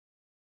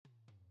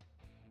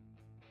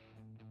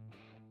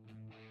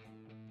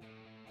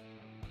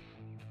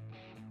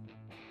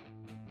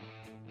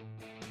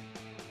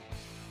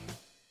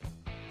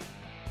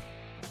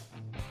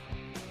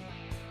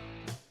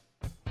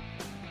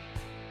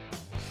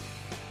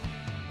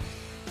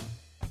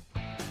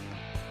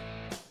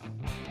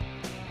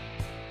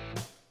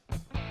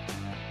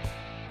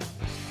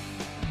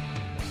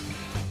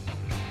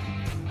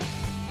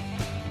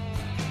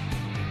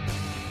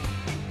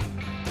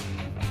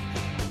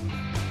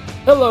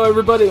Hello,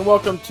 everybody, and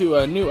welcome to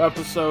a new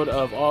episode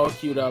of All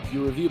Queued Up,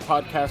 your review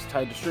podcast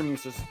tied to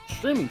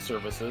streaming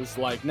services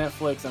like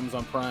Netflix,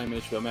 Amazon Prime,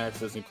 HBO Max,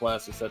 Disney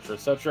Plus, etc.,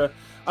 etc.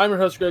 I'm your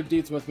host, Greg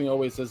Dietz, and with me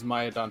always is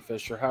Maya Don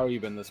Fisher. How have you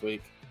been this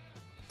week?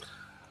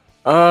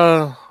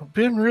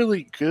 Been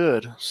really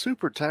good.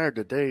 Super tired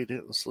today.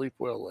 Didn't sleep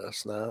well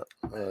last night.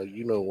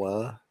 You know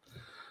why?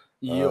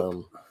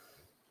 Yep.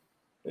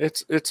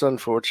 It's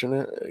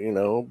unfortunate,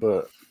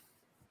 but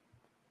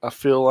I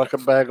feel like a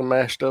bag of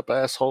mashed up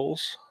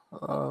assholes.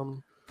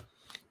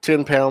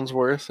 10 pounds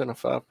worth in a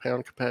 5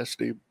 pound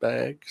capacity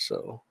bag.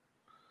 So,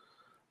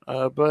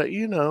 but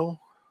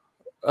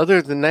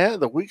other than that,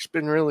 the week's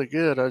been really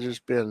good. I've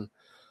just been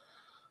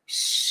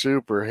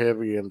super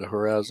heavy into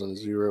Horizon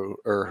Zero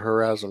or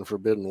Horizon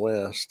Forbidden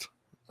West.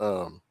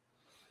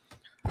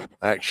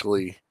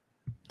 Actually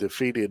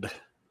defeated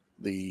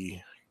the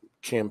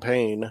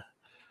campaign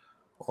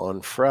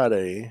on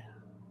Friday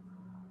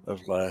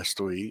of last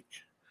week,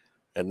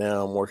 and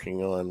now I'm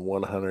working on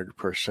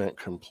 100%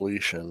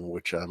 completion,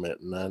 which I'm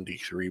at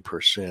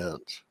 93%.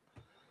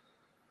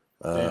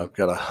 I've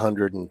got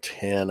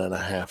 110 and a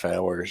half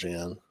hours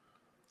in.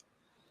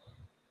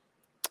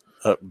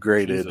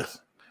 Upgraded.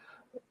 Jesus.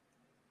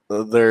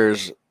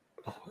 There's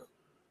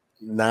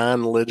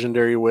 9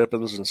 legendary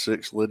weapons and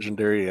 6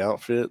 legendary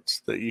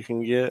outfits that you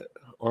can get,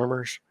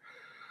 armors.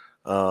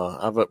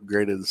 I've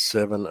upgraded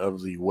 7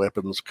 of the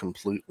weapons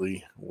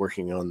completely,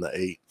 working on the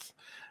 8th,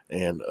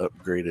 and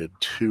upgraded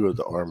 2 of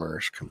the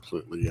armors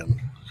completely, and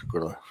I'm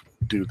going to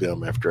do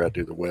them after I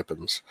do the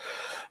weapons.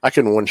 I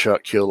can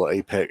one-shot kill an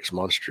apex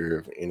monster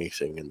of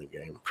anything in the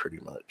game, pretty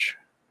much.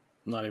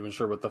 Not even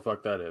sure what the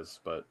fuck that is,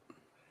 but...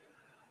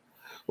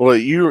 Well,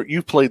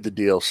 you played the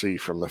DLC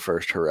from the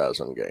first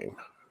Horizon game.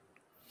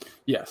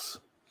 Yes.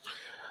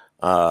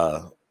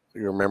 You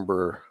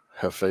remember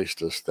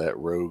Hephaestus, that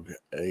rogue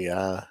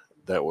AI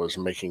that was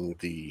making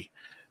the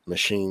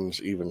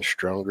machines even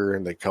stronger,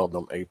 and they called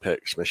them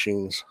Apex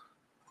machines?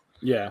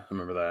 Yeah, I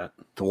remember that.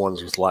 The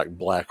ones with like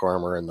black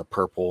armor and the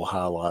purple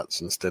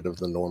highlights instead of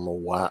the normal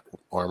white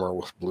armor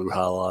with blue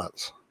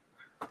highlights.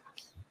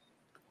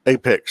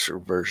 Apex are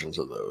versions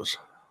of those.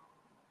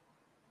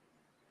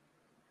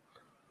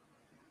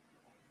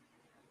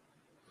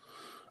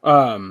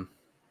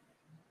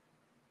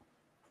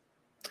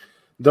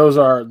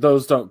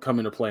 Those don't come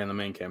into play in the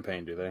main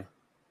campaign, do they?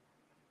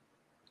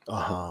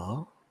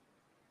 I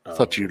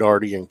thought you'd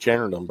already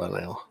encountered them by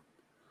now.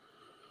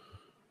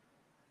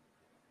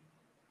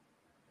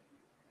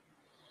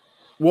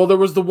 Well, there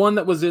was the one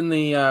that was in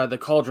the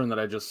cauldron that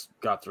I just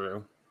got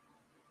through.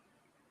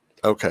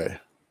 Okay.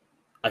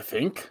 I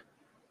think.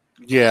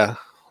 Yeah.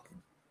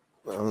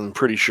 I'm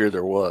pretty sure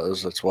there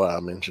was. That's why I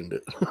mentioned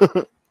it.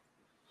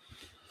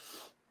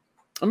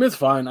 I mean, it's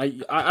fine.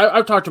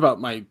 I've talked about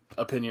my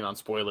opinion on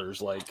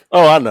spoilers. Like,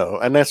 oh, I know,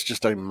 and that's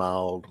just a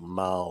mild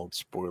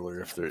spoiler.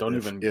 If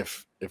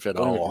at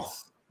all.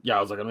 Yeah, I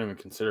was like, I don't even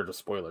consider it a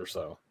spoiler,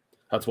 so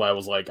that's why I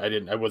was like,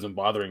 I wasn't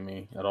bothering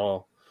me at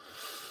all.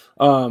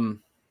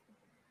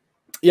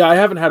 Yeah, I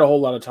haven't had a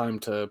whole lot of time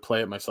to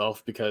play it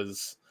myself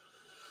because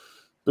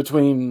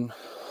between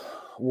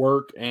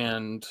work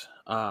and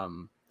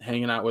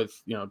hanging out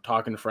with,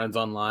 talking to friends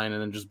online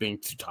and then just being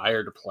too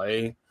tired to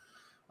play.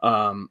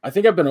 I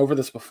think I've been over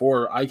this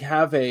before. I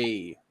have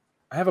a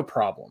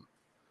problem.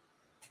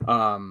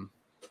 I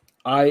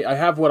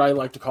have what I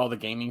like to call the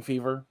gaming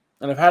fever,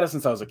 and I've had it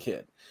since I was a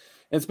kid.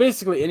 And it's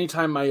basically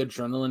anytime my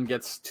adrenaline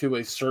gets to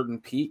a certain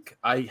peak,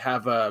 I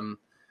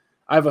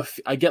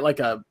get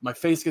like my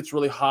face gets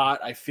really hot.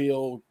 I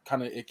feel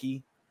kind of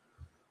icky.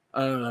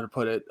 I don't know how to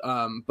put it.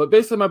 But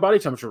basically my body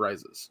temperature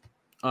rises,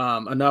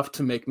 enough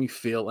to make me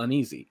feel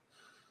uneasy.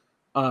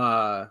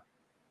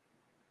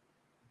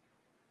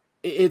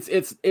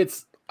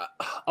 It's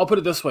I'll put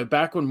it this way.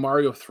 Back when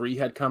Mario 3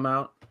 had come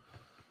out,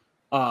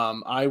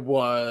 I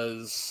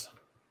was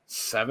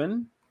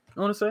 7, I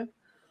want to say.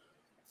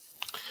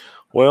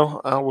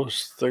 Well, I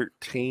was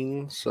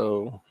 13,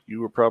 so you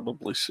were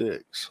probably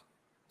 6.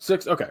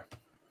 6, okay.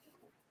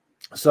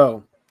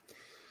 So,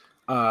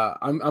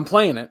 I'm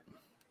playing it,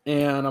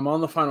 and I'm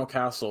on the final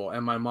castle,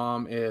 and my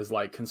mom is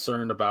like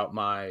concerned about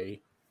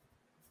my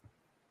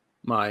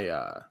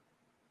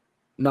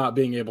not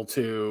being able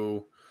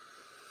to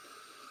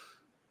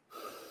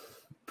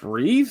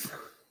breathe,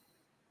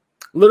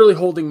 literally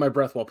holding my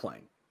breath while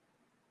playing.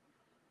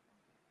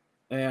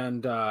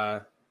 And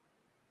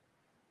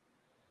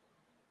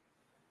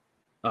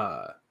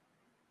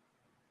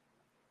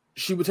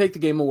she would take the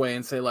game away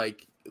and say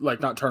like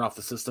not turn off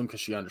the system because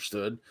she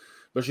understood,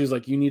 but she's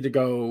like, you need to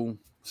go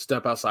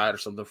step outside or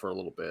something for a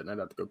little bit, and I'd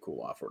have to go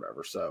cool off or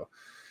whatever. So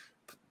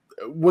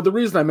the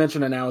reason I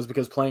mention it now is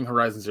because playing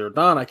Horizon Zero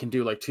Dawn, I can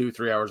do like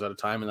 2-3 hours at a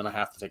time, and then I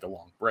have to take a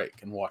long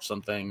break and watch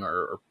something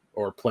or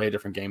play a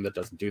different game that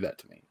doesn't do that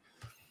to me.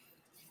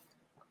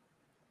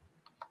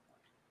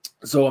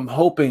 So I'm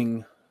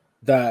hoping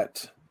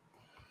that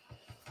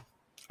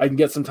I can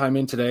get some time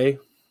in today,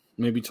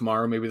 maybe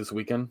tomorrow, maybe this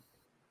weekend.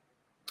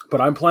 But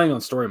I'm playing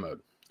on story mode,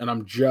 and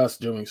I'm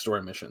just doing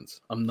story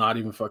missions. I'm not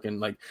even fucking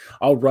like,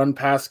 I'll run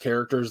past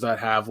characters that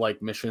have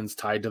like missions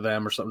tied to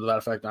them or something to that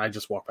effect, and I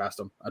just walk past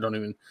them. I don't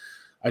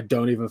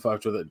even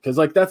fuck with it, because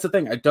like that's the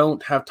thing. I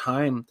don't have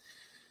time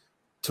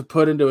to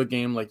put into a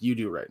game like you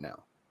do right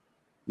now.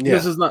 Yeah.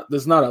 This is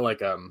not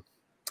like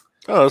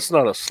Oh, it's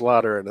not a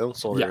slot or an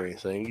insult Yeah. or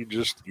anything.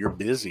 You're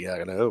busy.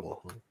 I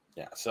know.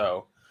 Yeah,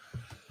 so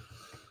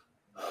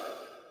I'm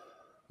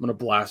gonna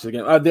blast it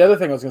again. The other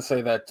thing I was gonna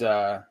say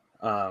that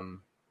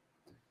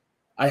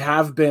I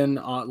have been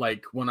on,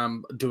 like, when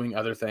I'm doing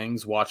other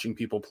things, watching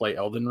people play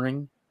Elden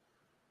Ring.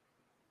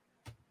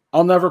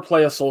 I'll never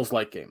play a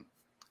Souls-like game.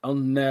 I'll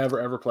never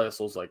ever play a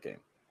Souls-like game.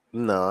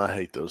 No, I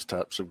hate those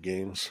types of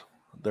games.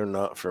 They're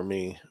not for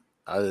me.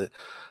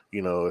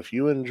 If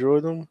you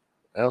enjoy them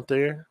out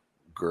there,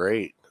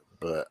 great.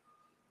 But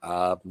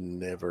I've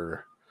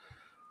never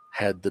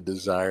had the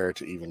desire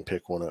to even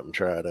pick one up and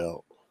try it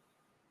out.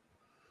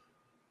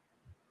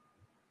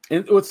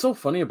 And what's so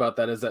funny about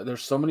that is that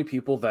there's so many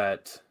people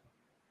that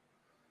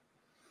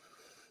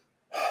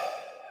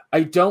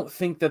I don't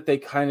think that they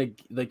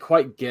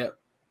quite get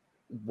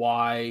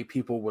why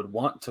people would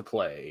want to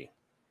play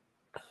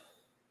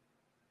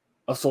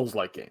a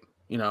Souls-like game,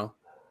 you know?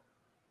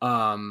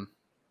 I'm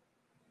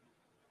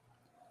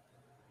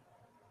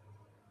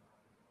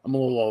a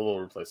little all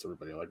over the place,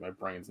 everybody. Like, my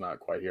brain's not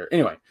quite here.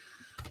 Anyway,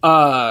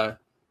 I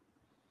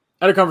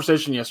had a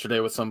conversation yesterday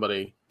with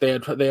somebody. They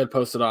had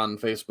posted on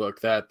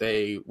Facebook that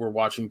they were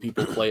watching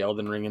people play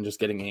Elden Ring and just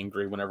getting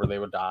angry whenever they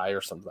would die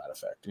or something to that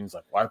effect. And he's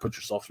like, "Why put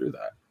yourself through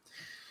that?"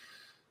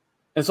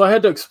 And so I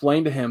had to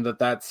explain to him that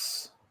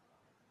that's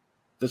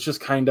just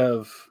kind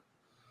of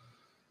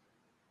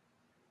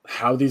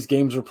how these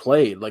games are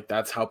played. Like,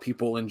 that's how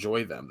people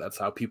enjoy them. That's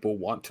how people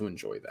want to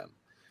enjoy them.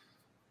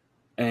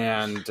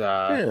 And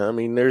yeah, I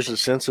mean, there's a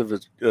sense of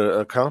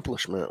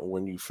accomplishment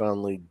when you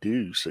finally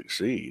do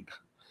succeed.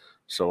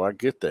 So I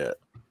get that.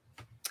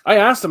 I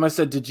asked him, I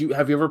said,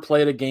 have you ever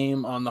played a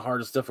game on the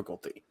hardest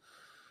difficulty?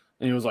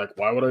 And he was like,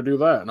 "Why would I do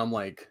that?" And I'm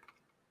like,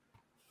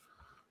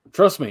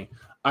 trust me,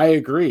 I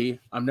agree.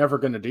 I'm never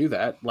going to do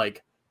that.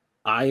 Like,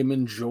 I am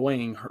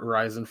enjoying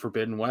Horizon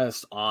Forbidden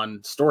West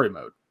on story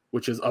mode,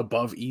 which is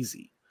above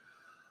easy.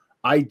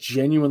 I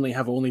genuinely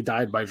have only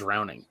died by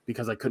drowning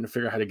because I couldn't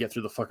figure out how to get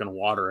through the fucking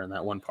water in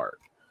that one part.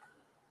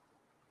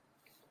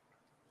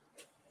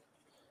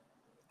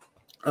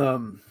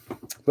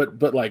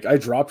 But like, I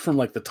dropped from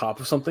like the top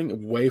of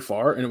something way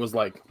far, and it was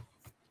like,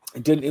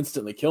 it didn't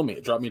instantly kill me.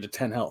 It dropped me to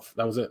 10 health.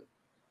 That was it.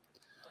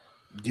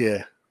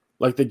 Yeah.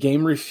 Like, the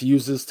game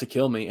refuses to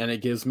kill me, and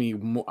it gives me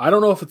more, I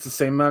don't know if it's the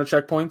same amount of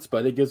checkpoints,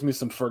 but it gives me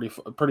some pretty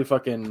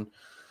fucking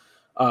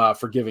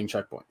forgiving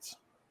checkpoints.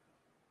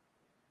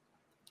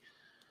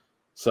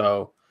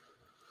 So,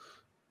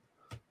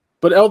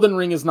 but Elden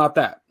Ring is not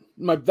that.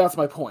 That's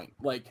my point.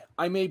 Like,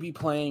 I may be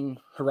playing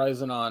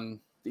Horizon on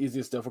the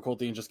easiest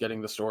difficulty and just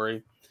getting the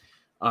story.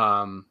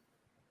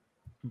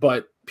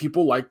 But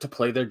people like to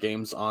play their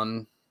games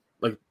on,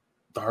 like,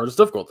 the hardest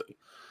difficulty.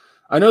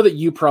 I know that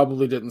you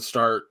probably didn't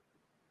start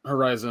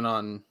Horizon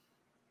on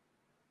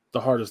the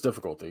hardest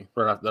difficulty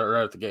right at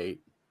the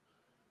gate.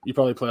 You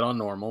probably played on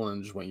normal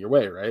and just went your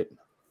way, right?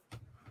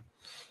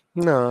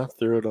 No, I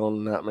threw it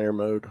on Nightmare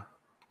mode,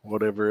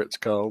 whatever it's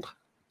called.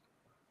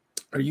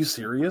 Are you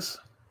serious?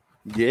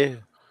 Yeah.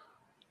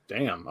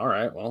 Damn. All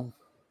right. Well,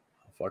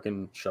 I'll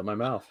fucking shut my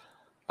mouth.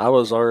 I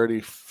was already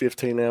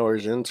 15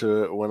 hours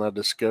into it when I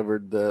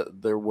discovered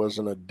that there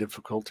wasn't a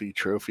difficulty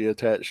trophy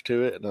attached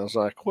to it. And I was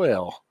like,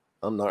 well,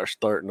 I'm not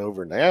starting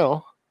over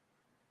now.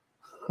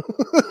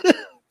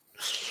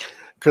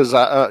 Because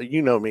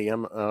you know me,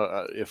 I'm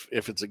if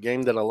it's a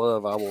game that I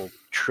love, I will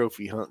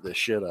trophy hunt the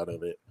shit out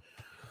of it.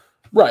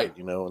 Right.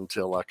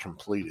 Until I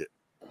complete it.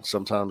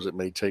 Sometimes it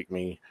may take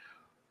me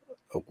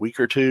a week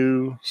or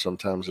two.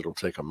 Sometimes it'll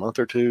take a month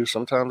or two.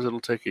 Sometimes it'll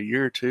take a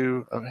year or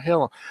two.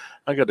 Hell,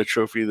 I got a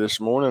trophy this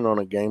morning on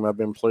a game I've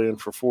been playing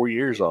for 4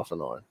 years off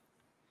and on.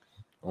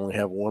 I only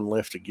have one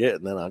left to get,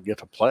 and then I'll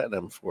get a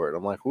platinum for it.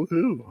 I'm like,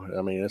 woohoo.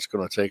 I mean, it's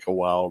going to take a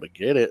while to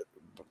get it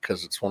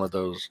because it's one of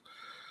those,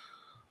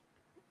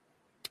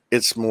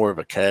 it's more of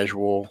a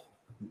casual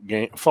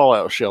game.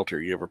 Fallout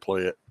Shelter, you ever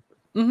play it?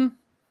 Mm-hmm.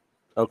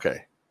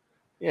 Okay.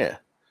 Yeah.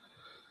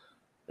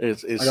 I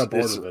got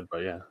bored with it, but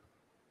yeah.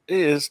 It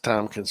is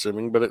time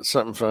consuming, but it's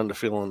something fun to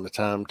fill in the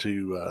time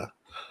to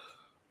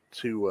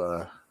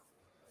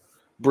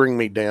bring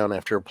me down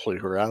after I play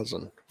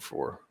Horizon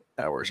for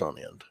hours on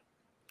end.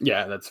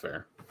 Yeah, that's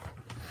fair.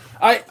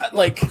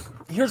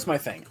 Here's my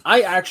thing.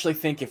 I actually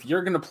think if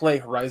you're going to play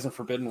Horizon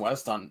Forbidden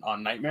West on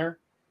Nightmare,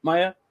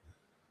 Maya,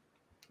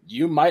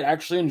 you might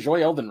actually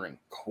enjoy Elden Ring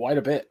quite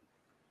a bit.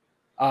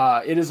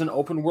 It is an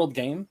open world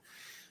game.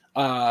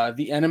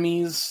 The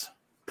enemies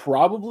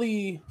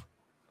probably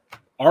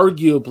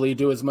arguably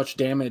do as much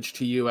damage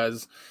to you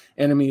as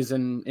enemies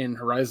in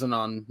Horizon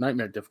on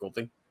Nightmare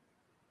difficulty.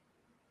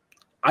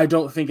 I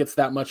don't think it's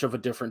that much of a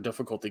different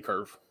difficulty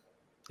curve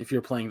if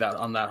you're playing that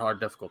on that hard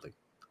difficulty.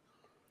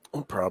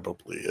 It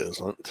probably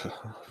isn't,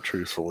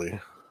 truthfully.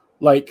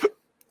 Like,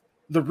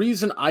 the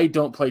reason I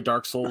don't play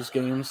Dark Souls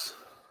games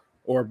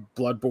or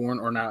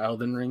Bloodborne or now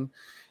Elden Ring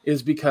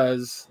is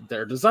because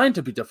they're designed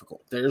to be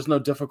difficult. There's no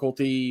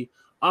difficulty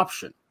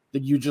option.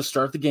 That you just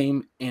start the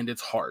game and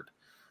it's hard.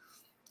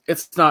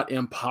 It's not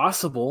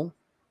impossible,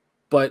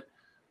 but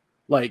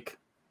like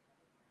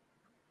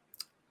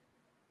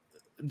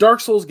Dark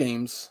Souls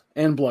games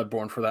and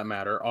Bloodborne for that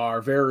matter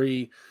are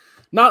very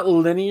not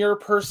linear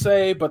per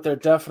se, but they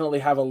definitely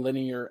have a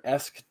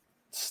linear-esque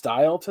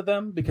style to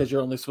them because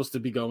you're only supposed to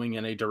be going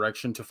in a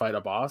direction to fight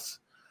a boss.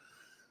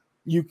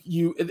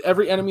 You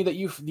every enemy that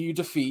you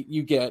defeat,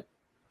 you get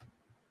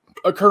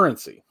a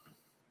currency.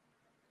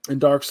 In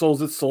Dark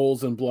Souls, it's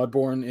souls. In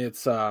Bloodborne,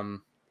 it's I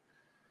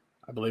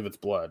believe it's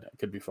blood. I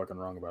could be fucking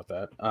wrong about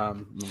that.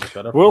 Look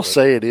that up We'll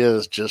say it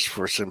is just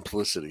for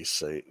simplicity's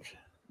sake.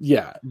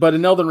 Yeah, but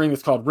in Elden Ring,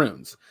 it's called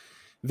runes.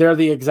 They're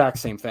the exact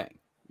same thing.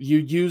 You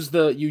use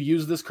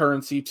this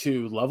currency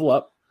to level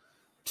up,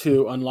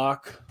 to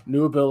unlock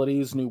new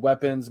abilities, new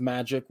weapons,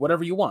 magic,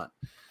 whatever you want.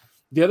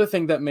 The other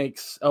thing that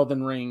makes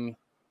Elden Ring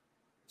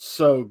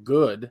so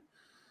good,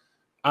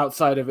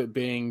 outside of it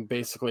being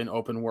basically an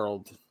open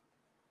world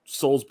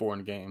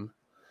Soulsborne game,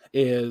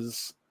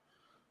 is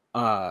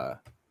the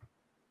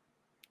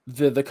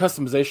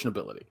customization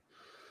ability.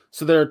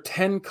 So there are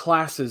 10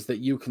 classes that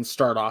you can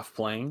start off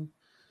playing.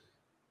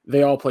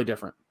 They all play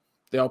different.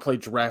 They all play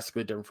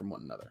drastically different from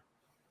one another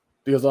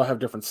because they all have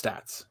different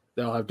stats.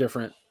 They all have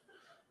different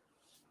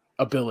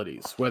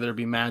abilities, whether it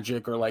be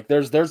magic or like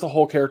there's the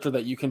whole character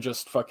that you can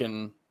just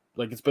fucking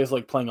like it's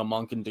basically like playing a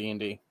monk in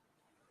D&D.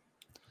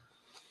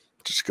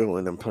 Just go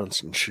in and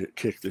punch and shit,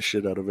 kick the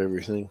shit out of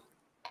everything.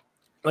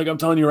 Like I'm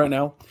telling you right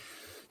now,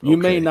 you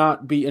may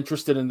not be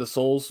interested in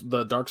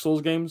the Dark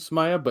Souls games,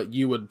 Maya, but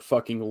you would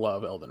fucking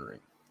love Elden Ring.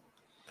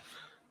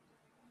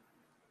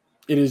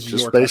 It is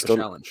just your type of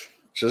challenge.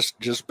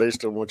 Just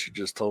based on what you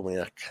just told me,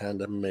 I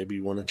kind of maybe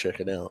want to check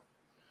it out.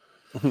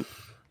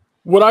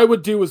 What I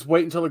would do is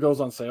wait until it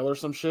goes on sale or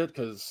some shit,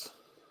 because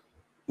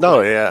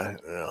yeah.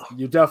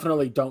 You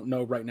definitely don't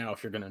know right now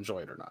if you're going to enjoy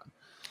it or not.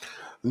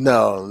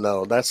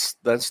 No, that's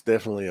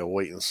definitely a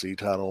wait and see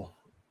title.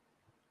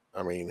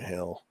 I mean,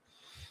 hell,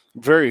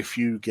 very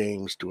few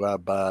games do I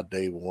buy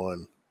day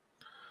one.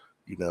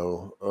 You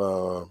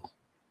know,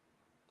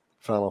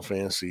 Final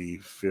Fantasy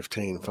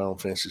 15, Final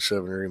Fantasy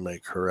 7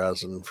 Remake,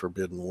 Horizon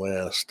Forbidden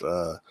West.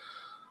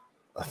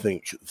 I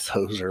think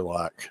those are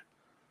like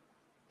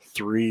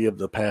 3 of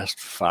the past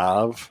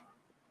 5,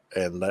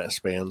 and that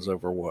spans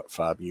over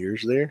 5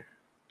 years there?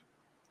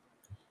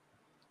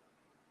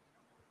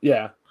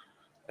 Yeah.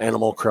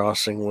 Animal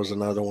Crossing was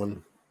another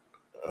one.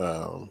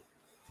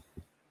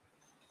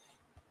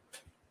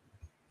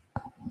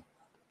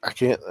 I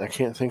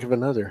can't think of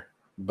another,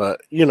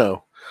 but you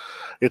know,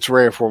 it's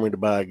rare for me to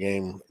buy a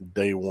game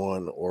day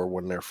one or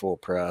when they're full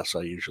price.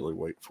 I usually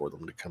wait for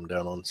them to come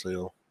down on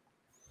sale.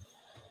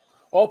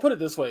 Well, I'll put it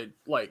this way,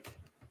 like,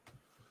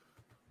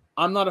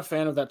 I'm not a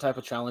fan of that type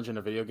of challenge in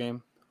a video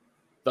game.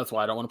 That's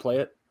why I don't want to play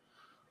it.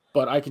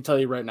 But I can tell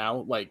you right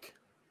now, like,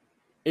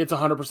 it's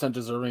 100%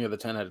 deserving of the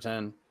 10 out of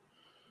 10.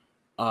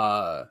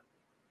 I'm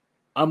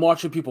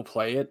watching people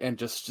play it and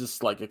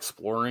just like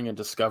exploring and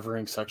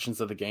discovering sections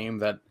of the game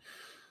that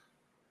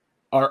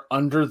are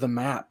under the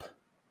map.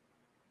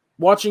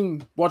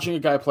 Watching a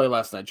guy play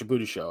last night,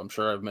 Djibouti Show. I'm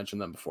sure I've mentioned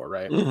them before,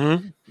 right?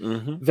 Mm-hmm.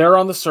 Mm-hmm. They're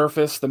on the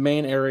surface, the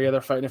main area. They're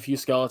fighting a few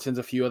skeletons,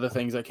 a few other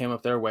things that came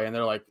up their way, and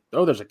they're like,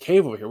 "Oh, there's a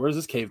cave over here. Where does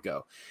this cave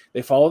go?"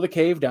 They follow the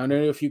cave down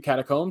into a few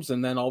catacombs,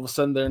 and then all of a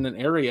sudden they're in an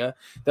area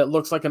that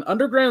looks like an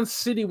underground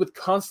city with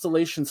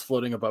constellations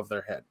floating above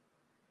their head.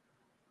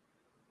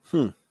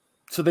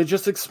 So they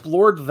just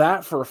explored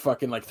that for a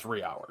fucking like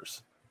 3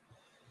 hours.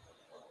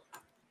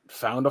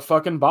 Found a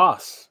fucking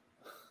boss.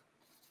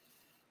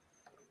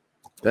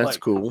 That's like,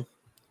 cool.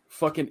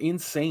 Fucking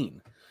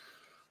insane.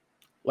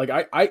 Like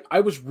I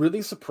was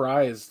really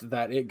surprised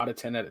that it got a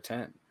 10 out of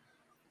 10.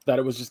 That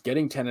it was just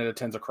getting 10 out of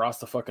 10s across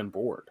the fucking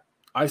board.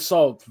 I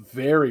saw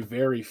very,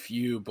 very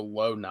few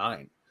below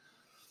 9.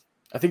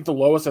 I think the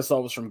lowest I saw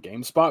was from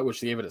GameSpot,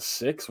 which they gave it a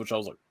 6, which I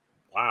was like,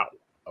 wow,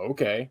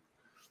 okay.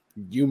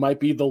 You might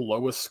be the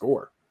lowest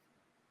score.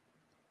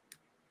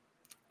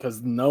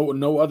 Because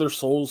no other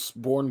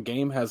Soulsborne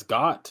game has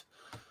got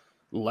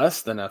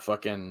less than a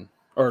fucking...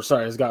 Or,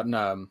 sorry, has gotten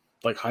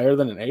like higher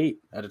than an 8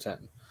 out of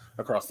 10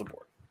 across the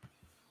board.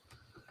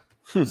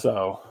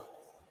 So,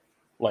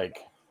 like,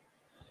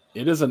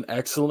 it is an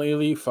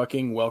excellently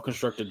fucking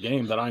well-constructed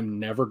game that I'm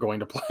never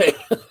going to play.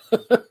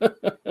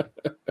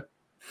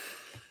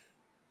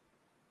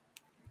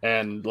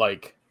 And,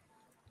 like,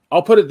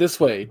 I'll put it this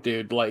way,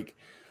 dude. Like,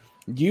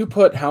 you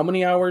put how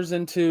many hours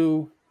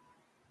into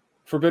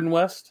Forbidden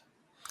West?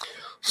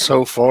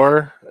 So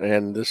far,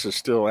 and this is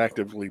still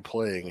actively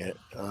playing it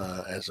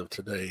as of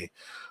today,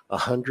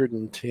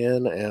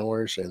 110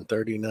 hours and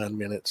 39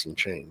 minutes and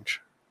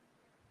change.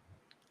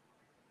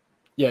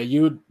 Yeah,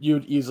 you'd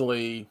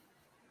easily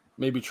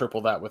maybe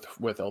triple that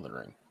with Elden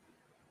Ring.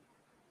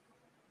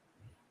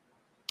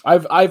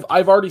 I've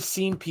already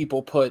seen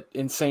people put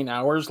insane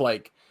hours,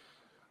 like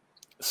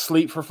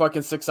sleep for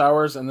fucking 6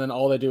 hours, and then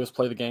all they do is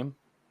play the game.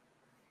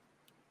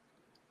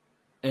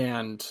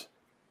 And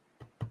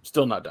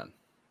Still not done.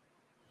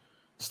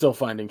 Still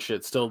finding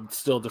shit.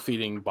 Still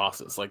defeating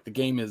bosses. Like, the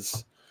game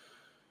is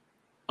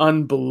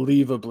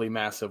unbelievably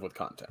massive with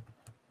content.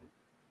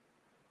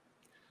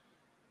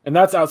 And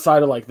that's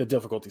outside of, like, the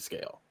difficulty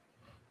scale.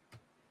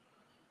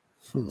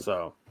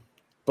 So,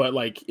 but,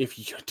 like,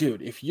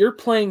 if you're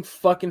playing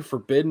fucking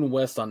Forbidden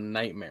West on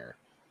Nightmare.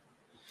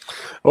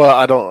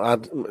 Well,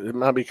 it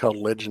might be called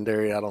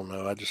Legendary. I don't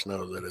know. I just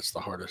know that it's the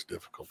hardest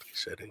difficulty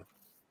setting.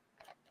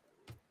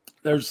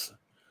 There's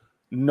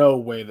no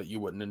way that you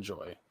wouldn't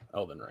enjoy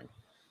Elden Ring.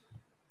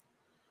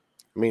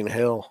 I mean,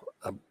 hell,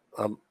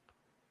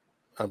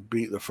 I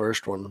beat the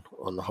first one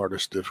on the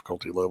hardest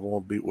difficulty level.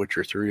 I beat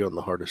Witcher 3 on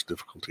the hardest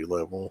difficulty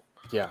level.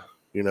 Yeah.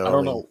 You know, I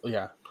don't know.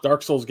 Yeah.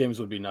 Dark Souls games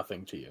would be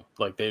nothing to you.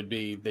 Like, they'd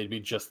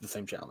be just the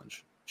same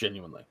challenge,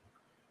 genuinely.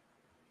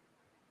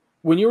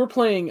 When you were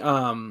playing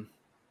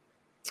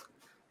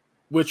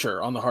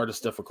Witcher on the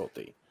hardest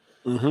difficulty,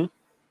 mm-hmm.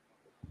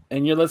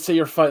 and let's say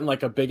you're fighting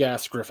like a big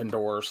ass Gryffindor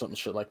or something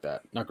shit like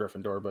that. Not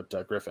Gryffindor,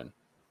 but Griffin.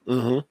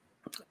 Mm-hmm.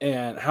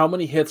 And how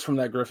many hits from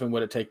that Griffin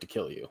would it take to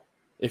kill you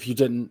if you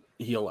didn't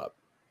heal up?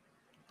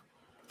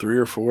 3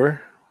 or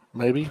 4,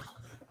 maybe.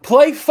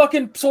 Play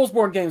fucking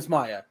Soulsborne games,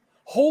 Maya.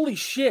 Holy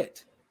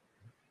shit.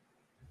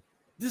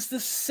 This is the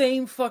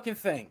same fucking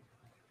thing.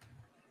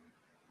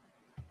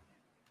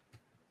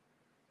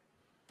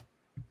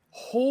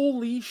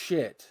 Holy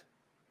shit.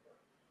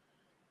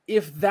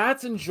 If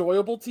that's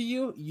enjoyable to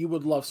you, you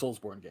would love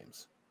Soulsborne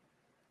games.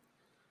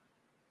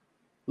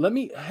 Let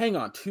me hang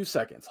on 2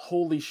 seconds.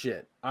 Holy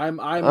shit. I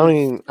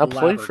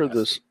play for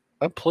this.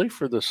 I play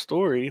for the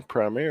story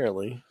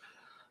primarily.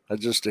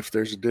 If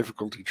there's a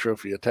difficulty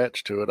trophy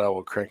attached to it, I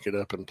will crank it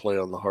up and play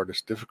on the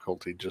hardest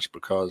difficulty just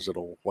because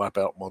it'll wipe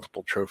out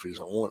multiple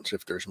trophies at once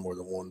if there's more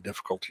than one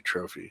difficulty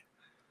trophy.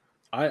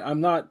 I'm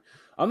not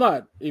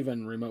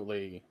even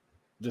remotely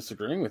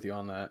disagreeing with you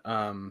on that.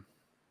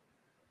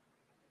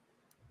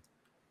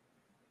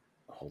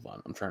 Hold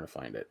on, I'm trying to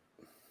find it.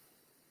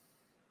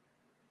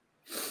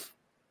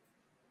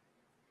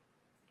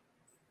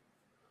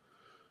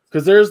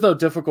 Because there is no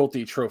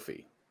difficulty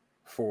trophy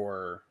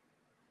for.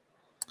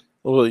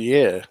 Well,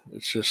 yeah,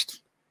 it's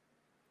just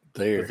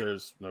there.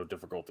 There's no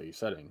difficulty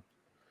setting.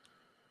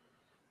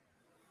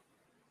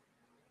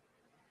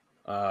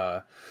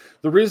 The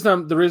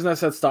reason I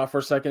said stop for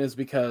a second is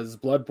because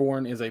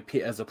Bloodborne is a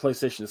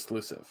PlayStation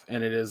exclusive,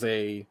 and it is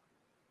a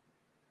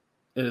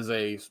there's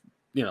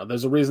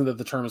a reason that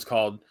the term is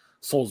called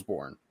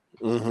Soulsborne.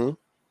 Mm-hmm.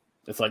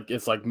 It's like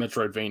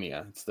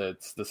Metroidvania.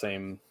 It's the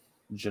same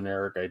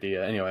generic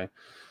idea. Anyway,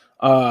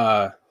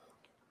 that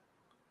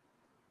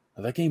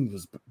game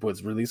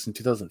was released in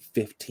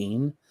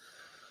 2015.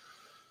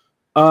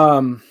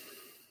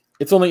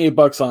 It's only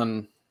 $8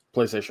 on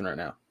PlayStation right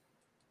now.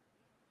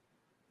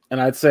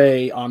 And I'd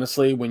say,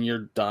 honestly, when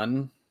you're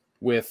done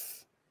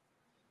with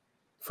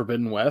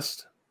Forbidden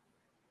West,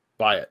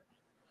 buy it.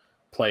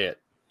 Play it.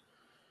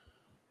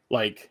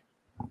 Like,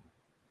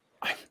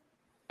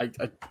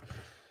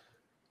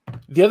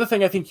 the other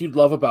thing I think you'd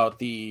love about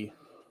the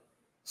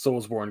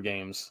Soulsborne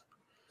games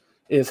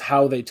is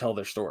how they tell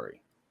their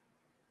story.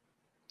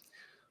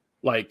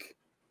 Like,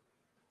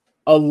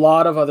 a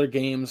lot of other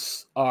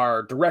games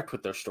are direct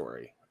with their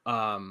story.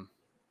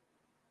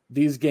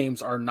 These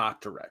games are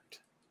not direct.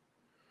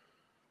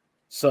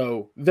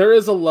 So there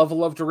is a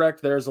level of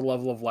direct. There is a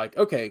level of like,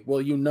 okay, well,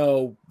 you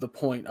know the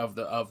point of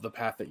the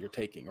path that you're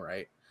taking,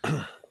 right?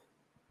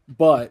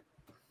 But,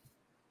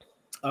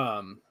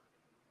 I'm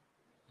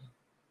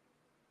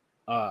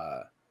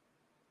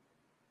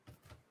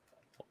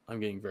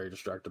getting very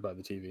distracted by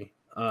the TV.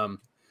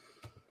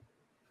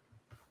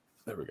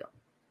 There we go.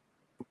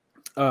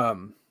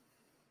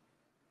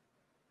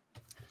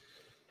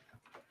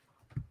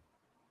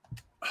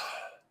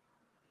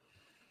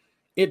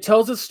 It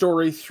tells a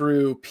story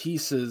through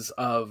pieces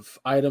of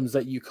items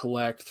that you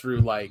collect through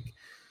like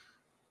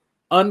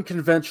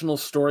unconventional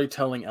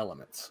storytelling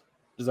elements.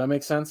 Does that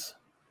make sense?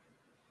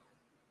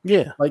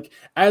 Yeah. Like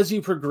as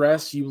you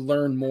progress, you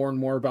learn more and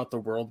more about the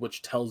world,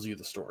 which tells you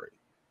the story.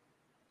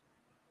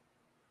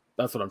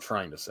 That's what I'm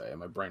trying to say. And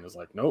my brain is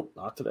like, nope,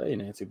 not today,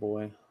 Nancy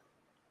boy.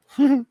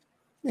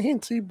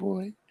 Nancy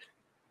boy.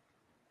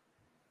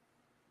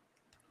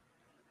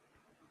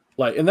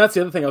 Like, and that's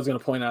the other thing I was going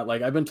to point out.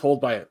 Like, I've been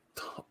told by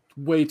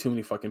way too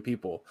many fucking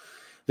people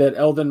that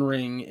Elden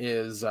Ring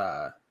is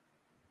a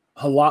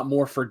lot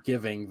more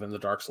forgiving than the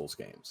Dark Souls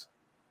games.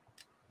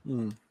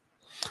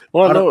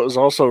 Well, I know it was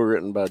also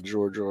written by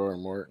George R. R.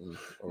 Martin.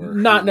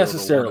 Not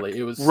necessarily.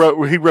 He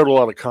wrote a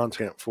lot of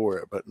content for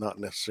it, but not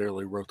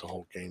necessarily wrote the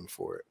whole game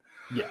for it.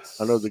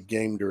 Yes. I know the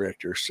game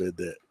director said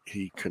that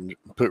he couldn't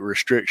put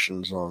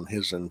restrictions on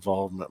his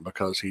involvement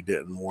because he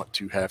didn't want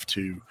to have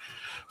to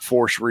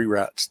force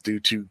rewrites due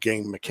to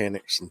game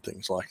mechanics and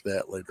things like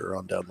that later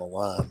on down the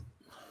line.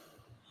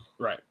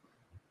 Right.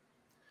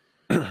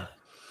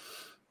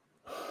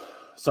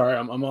 Sorry,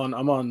 I'm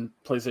on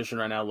PlayStation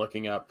right now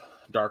looking up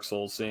Dark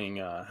Souls, seeing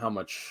how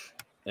much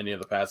any of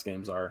the past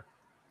games are.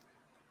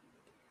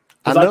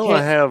 I know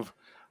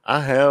I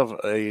have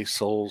a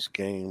Souls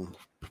game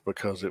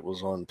because it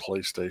was on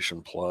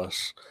PlayStation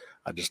Plus.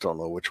 I just don't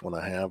know which one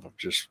I have. I've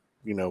just,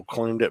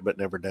 claimed it but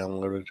never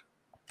downloaded.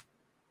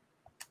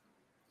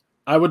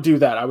 I would do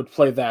that. I would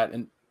play that,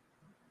 and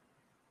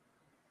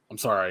I'm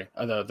sorry,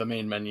 the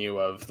main menu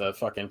of the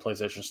fucking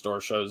PlayStation Store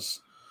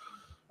shows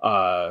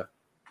Tom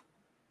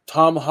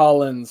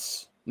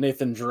Holland's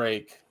Nathan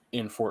Drake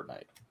in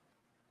Fortnite.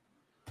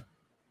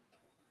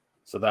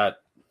 So that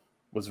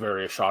was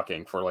very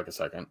shocking for like a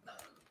second.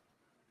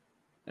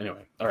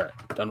 Anyway, all right,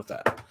 done with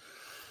that.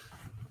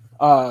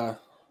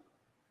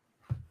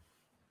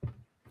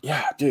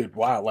 Yeah, dude,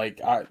 wow.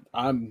 Like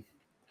I'm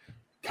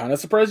kind of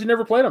surprised you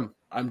never played them.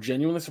 I'm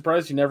genuinely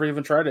surprised you never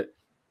even tried it.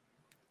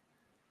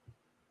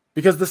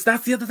 Because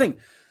that's the other thing.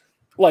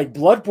 Like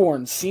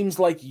Bloodborne seems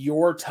like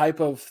your type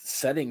of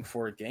setting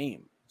for a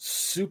game.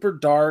 Super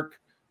dark,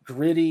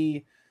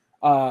 gritty,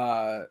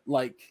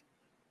 like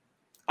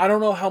I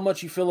don't know how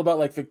much you feel about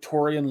like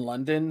Victorian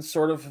London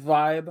sort of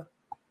vibe,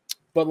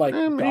 but like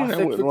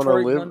Gothic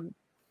Victorian London.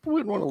 I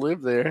wouldn't want to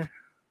live there.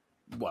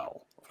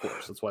 Well, of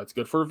course, that's why it's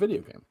good for a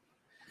video game.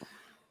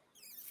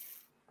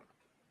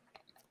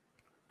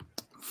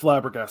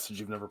 Flabbergasted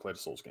you've never played a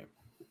Souls game.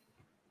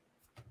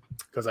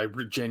 Because I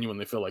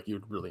genuinely feel like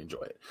you'd really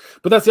enjoy it.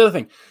 But that's the other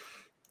thing.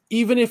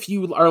 Even if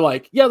you are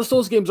like, yeah, the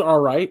Souls games are all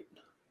right,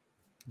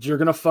 you're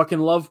going to fucking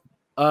love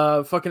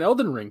fucking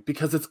Elden Ring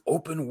because it's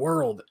open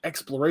world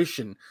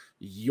exploration,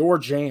 your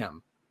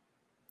jam.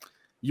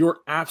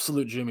 Your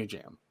absolute Jimmy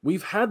jam.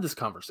 We've had this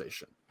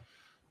conversation.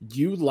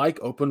 You like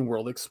open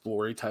world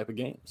explory type of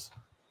games.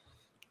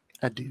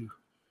 I do.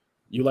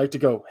 You like to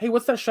go, hey,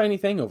 what's that shiny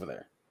thing over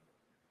there?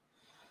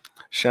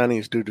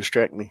 Shinies do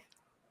distract me.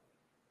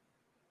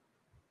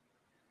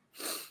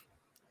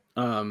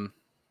 I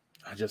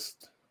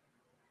just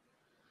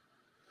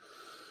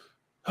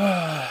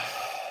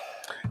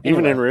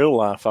even in real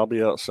life, I'll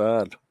be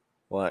outside,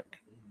 like,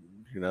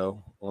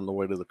 on the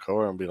way to the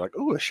car and be like,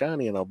 oh, a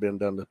shiny, and I'll bend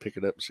down to pick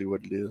it up and see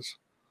what it is.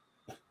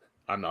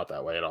 I'm not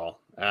that way at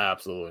all.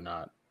 Absolutely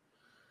not.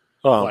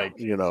 Oh, like,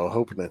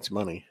 hoping it's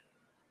money.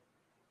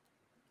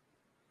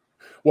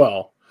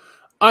 Well,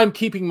 I'm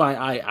keeping my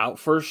eye out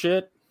for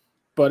shit,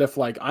 but if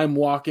like I'm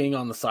walking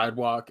on the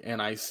sidewalk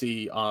and I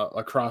see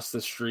across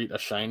the street a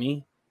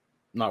shiny,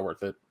 not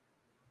worth it.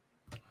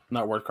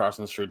 Not worth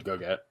crossing the street to go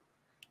get.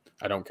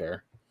 I don't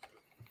care.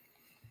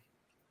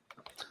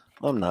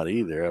 I'm not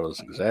either. I was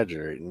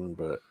exaggerating,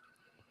 but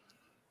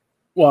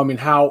well, I mean,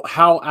 how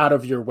out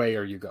of your way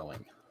are you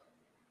going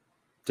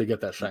to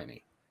get that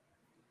shiny?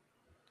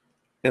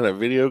 In a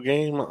video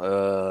game,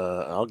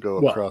 I'll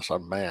go across a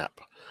map.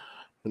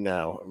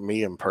 Now,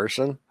 me in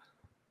person,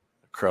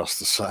 across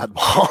the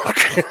sidewalk.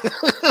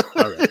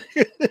 Okay.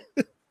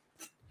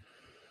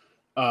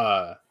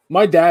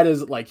 My dad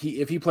is like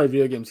if he played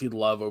video games, he'd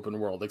love open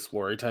world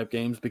explorer type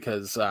games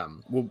because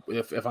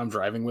if I'm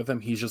driving with him,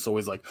 he's just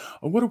always like,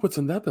 I wonder what's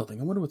in that building.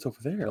 I wonder what's over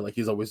there. Like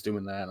he's always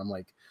doing that. I'm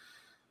like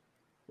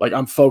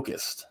I'm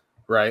focused,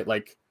 right?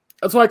 Like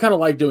that's why I kind of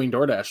like doing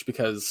DoorDash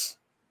because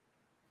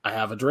I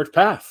have a direct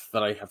path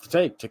that I have to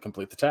take to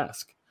complete the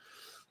task.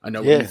 I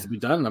know what needs to be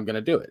done and I'm going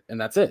to do it.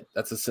 And that's it.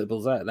 That's as simple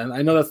as that. And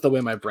I know that's the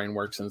way my brain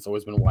works and it's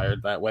always been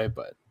wired that way,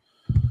 but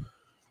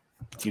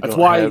you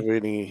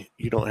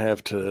don't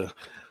have to,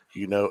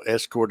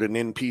 escort an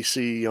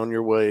NPC on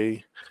your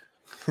way.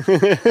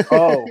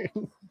 Oh,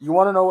 you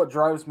want to know what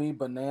drives me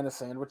banana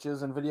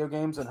sandwiches in video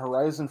games? And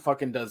Horizon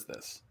fucking does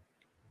this.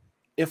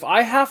 If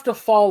I have to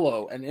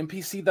follow an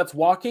NPC that's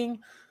walking,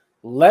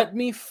 let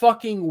me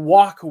fucking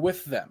walk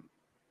with them.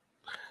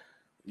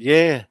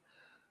 Yeah.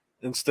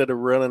 Instead of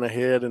running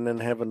ahead and then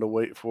having to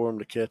wait for them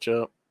to catch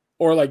up.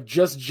 Or like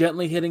just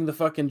gently hitting the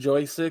fucking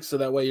joystick so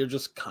that way you're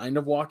just kind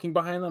of walking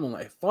behind them. I'm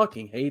like, I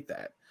fucking hate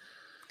that.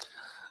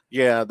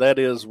 Yeah, that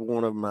is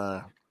one of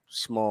my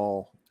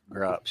small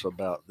gripes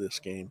about this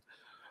game.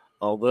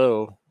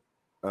 Although,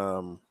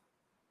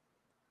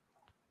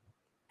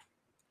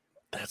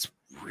 that's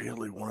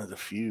really one of the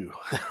few.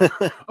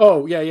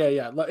 Oh, yeah.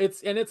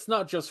 It's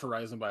not just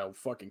Horizon by a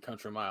fucking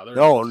country mile. There's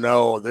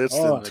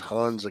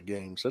tons of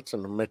games. That's a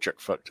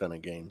metric fuck ton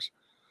of games.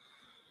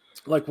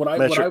 Like what I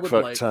would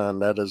fuck ton,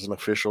 that is an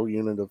official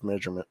unit of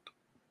measurement.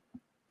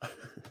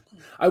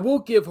 I will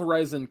give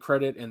Horizon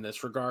credit in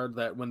this regard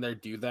that when they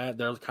do that,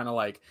 they're kind of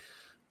like,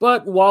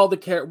 but while the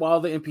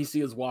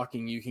NPC is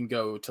walking, you can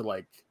go to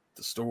like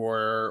the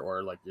store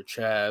or like your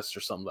chest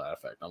or something to that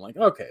effect. I'm like,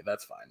 okay,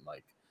 that's fine.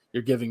 Like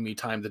you're giving me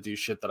time to do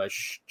shit that I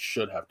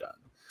should have done.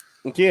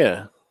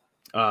 Yeah.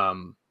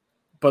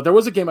 But there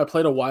was a game I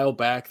played a while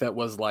back that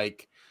was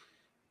like,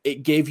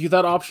 it gave you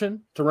that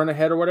option to run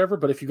ahead or whatever.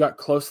 But if you got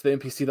close to the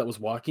NPC that was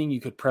walking, you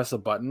could press a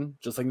button,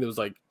 just like there was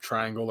like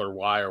triangle or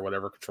Y or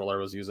whatever controller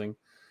I was using.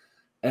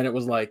 And it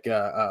was like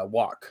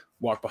walk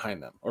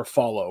behind them or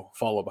follow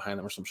behind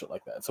them or some shit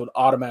like that. So it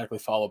automatically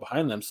follow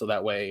behind them. So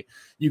that way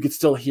you could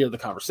still hear the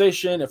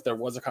conversation if there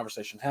was a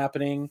conversation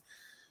happening.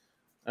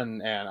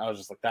 And I was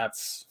just like,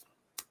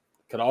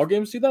 could all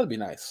games do that? That'd be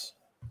nice.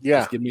 Yeah.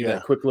 Just give me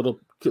that quick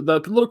little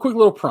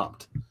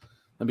prompt.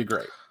 That'd be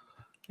great.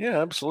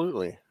 Yeah,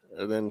 absolutely.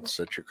 and then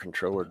set your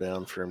controller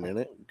down for a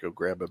minute, go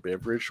grab a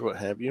beverage, what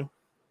have you.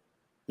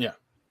 Yeah.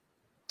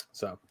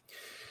 So,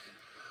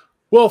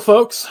 well,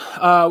 folks,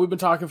 we've been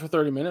talking for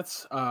 30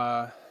 minutes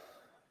because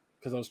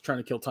I was trying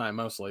to kill time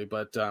mostly.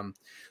 But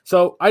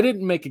so I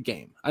didn't make a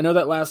game. I know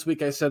that last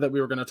week I said that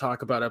we were going to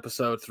talk about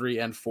episode 3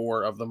 and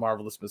 4 of The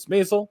Marvelous Miss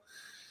Maisel,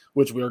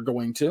 which we are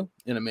going to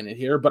in a minute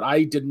here, but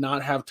I did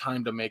not have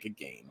time to make a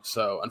game.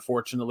 So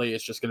unfortunately,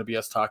 it's just going to be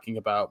us talking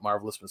about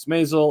Marvelous Miss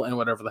Maisel and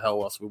whatever the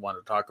hell else we want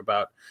to talk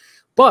about.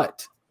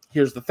 But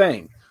here's the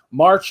thing.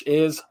 March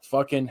is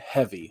fucking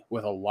heavy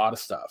with a lot of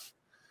stuff.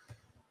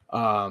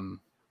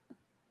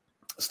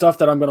 Stuff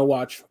that I'm going to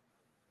watch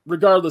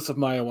regardless if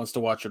Maya wants to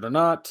watch it or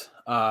not.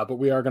 But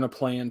we are going to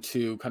plan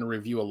to kind of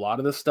review a lot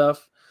of this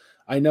stuff.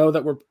 I know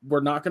that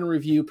we're not going to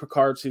review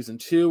Picard season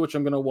 2, which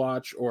I'm going to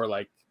watch, or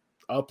like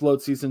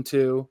upload season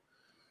 2.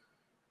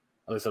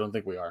 At least I don't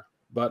think we are.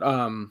 But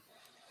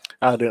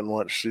I didn't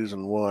watch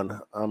season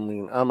 1. I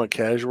mean, I'm a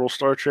casual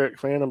Star Trek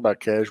fan, and by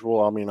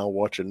casual, I mean I'll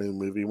watch a new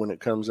movie when it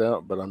comes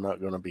out, but I'm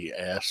not going to be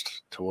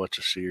asked to watch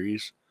a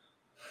series.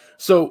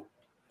 So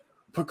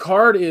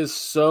Picard is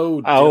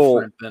so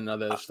different than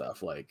other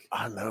stuff. Like,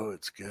 I know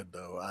it's good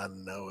though. I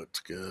know it's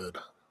good.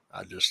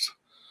 I just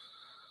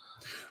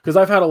because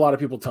I've had a lot of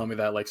people tell me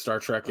that like Star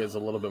Trek is a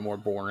little bit more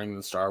boring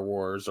than Star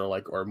Wars,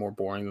 or more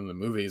boring than the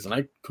movies, and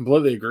I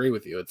completely agree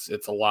with you.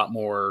 It's a lot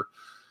more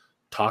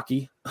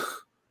talky.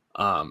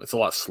 It's a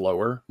lot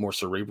slower, more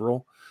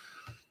cerebral.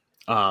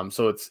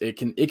 So it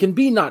can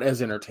be not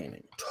as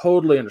entertaining.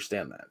 Totally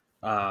understand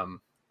that.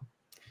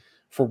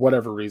 For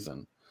whatever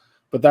reason,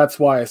 but that's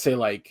why I say,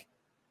 like,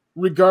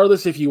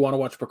 regardless if you want to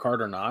watch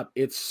Picard or not,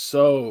 it's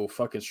so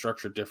fucking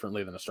structured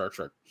differently than a Star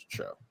Trek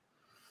show.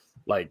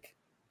 Like,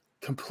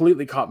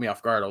 completely caught me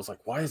off guard. I was like,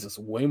 why is this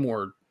way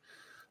more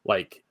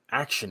like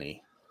actiony?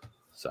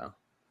 So,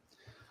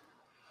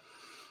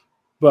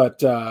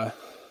 but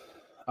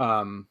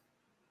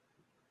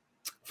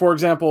for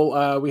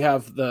example, we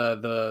have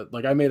the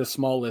like, I made a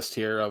small list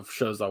here of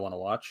shows I want to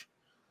watch.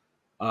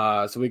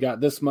 So we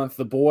got this month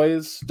The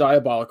Boys,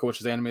 Diabolical, which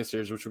is an anime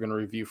series, which we're going to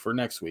review for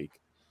next week.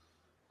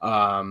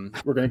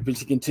 We're going to be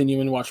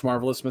continuing to watch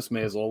Marvelous Miss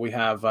Maisel. We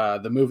have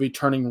the movie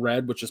Turning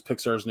Red, which is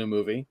Pixar's new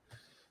movie.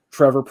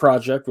 Trevor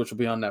Project, which will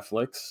be on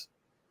Netflix.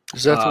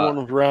 Is that the one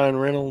with Ryan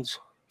Reynolds?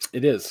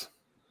 It is.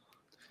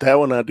 That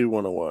one I do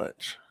want to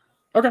watch.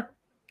 Okay.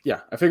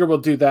 Yeah, I figure we'll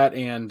do that,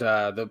 and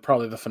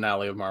probably the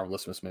finale of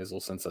Marvelous Miss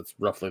Maisel, since that's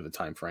roughly the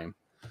time frame.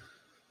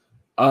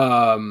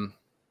 And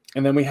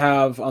then we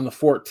have on the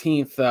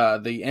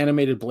 14th the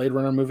animated Blade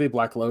Runner movie,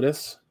 Black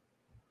Lotus,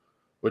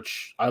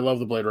 which I love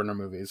the Blade Runner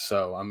movies,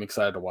 so I'm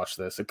excited to watch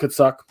this. It could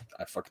suck.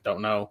 I fucking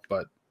don't know,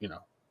 but you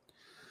know.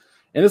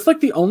 And it's like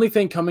the only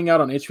thing coming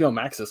out on HBO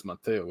Max this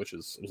month too, which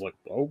is, it was like,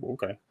 oh,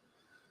 okay.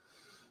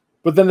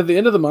 But then at the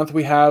end of the month,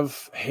 we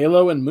have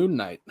Halo and Moon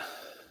Knight.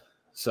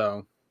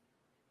 So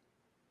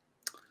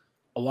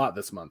a lot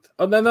this month.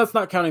 And then that's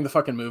not counting the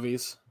fucking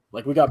movies.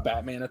 Like, we got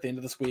Batman at the end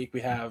of this week.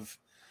 We have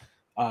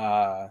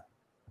what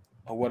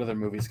other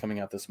movies coming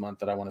out this month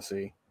that I want to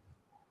see?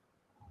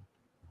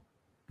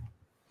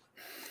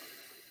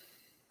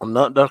 I'm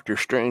not Doctor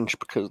Strange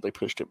because they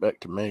pushed it back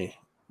to May.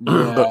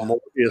 Yeah. But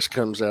Morbius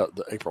comes out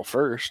the April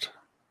 1st.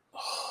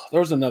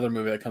 There's another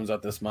movie that comes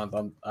out this month.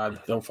 I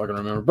don't fucking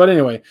remember. But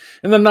anyway,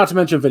 and then not to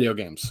mention video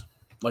games.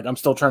 Like, I'm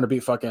still trying to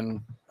beat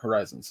fucking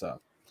Horizon,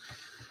 so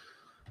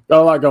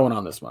got a lot going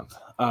on this month.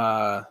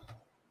 But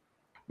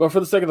for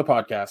the sake of the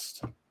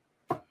podcast,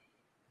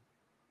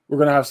 we're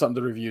going to have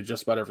something to review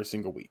just about every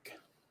single week.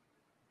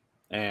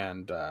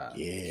 And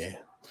yeah.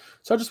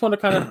 So I just want to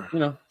kind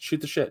of,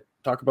 shoot the shit,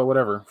 talk about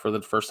whatever for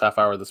the first half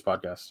hour of this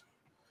podcast.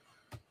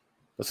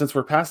 But since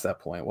we're past that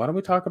point, why don't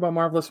we talk about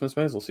Marvelous Miss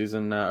Maisel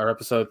season or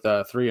episode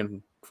 3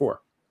 and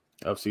 4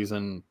 of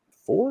season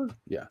 4?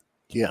 Yeah.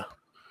 Yeah.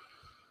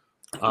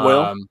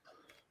 Yeah.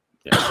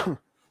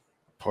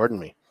 Pardon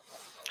me.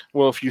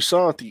 Well, if you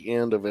saw at the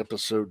end of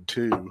episode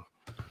 2,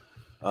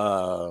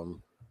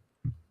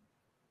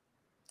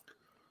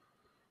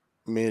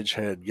 Midge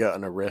had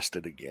gotten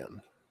arrested again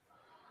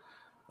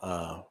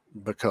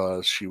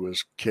because she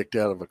was kicked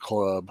out of a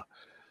club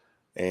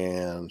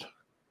and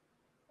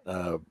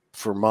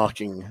for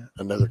mocking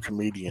another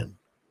comedian.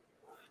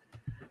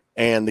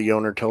 And the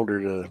owner told her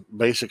to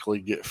basically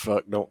get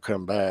fucked, don't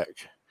come back.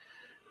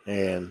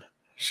 And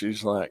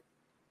she's like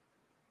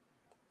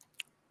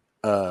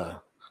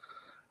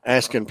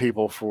asking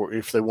people for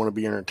if they want to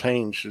be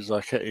entertained. She's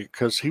like, hey,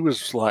 because he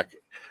was like,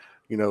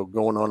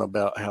 going on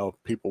about how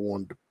people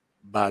wanted to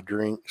buy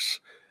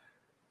drinks.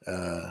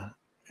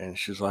 And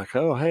she's like,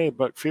 oh, hey,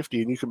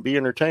 $1.50 and you can be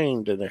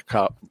entertained. And a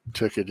cop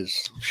took it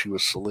as she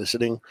was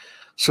soliciting.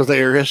 So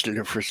they arrested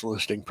her for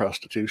soliciting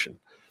prostitution.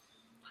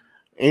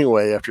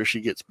 Anyway, after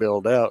she gets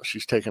bailed out,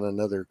 she's taking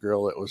another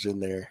girl that was in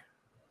there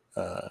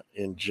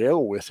in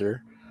jail with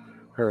her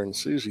and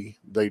Susie.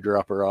 They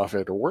drop her off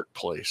at her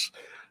workplace.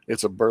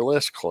 It's a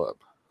burlesque club.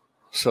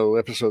 So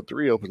episode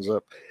 3 opens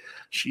up.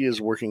 She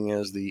is working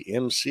as the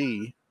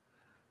MC,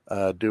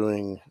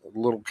 doing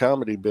little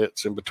comedy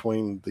bits in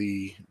between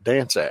the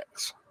dance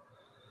acts.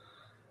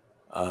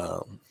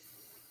 And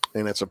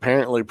it's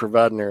apparently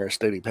providing her a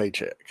steady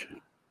paycheck,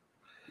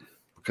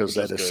 because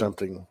Which is good.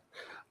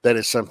 that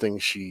is something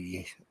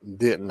she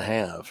didn't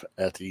have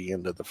at the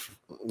end of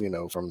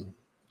from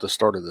the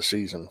start of the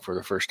season for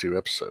the first 2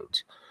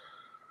 episodes.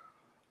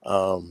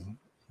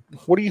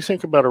 What do you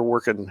think about her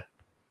working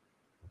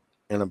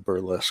in a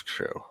burlesque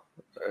show,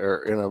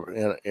 or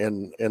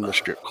in the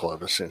strip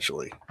club,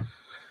 essentially,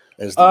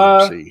 as the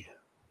MC?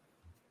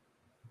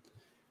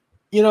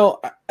 You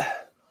know,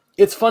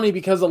 it's funny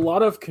because a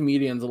lot of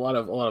comedians, a lot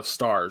of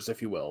stars,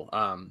 if you will,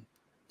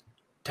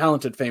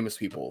 talented, famous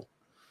people,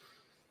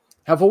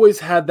 have always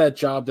had that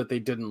job that they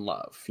didn't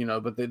love,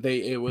 but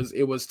it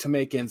was to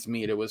make ends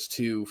meet. It was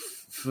to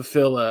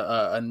fulfill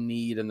a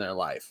need in their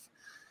life.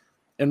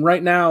 And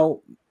right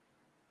now,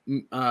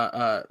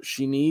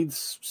 she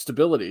needs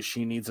stability.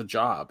 She needs a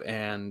job,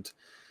 and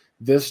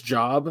this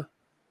job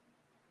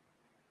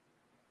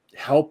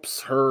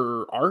helps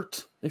her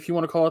art, if you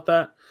want to call it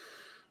that.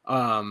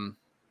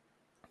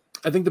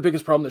 I think the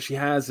biggest problem that she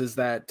has is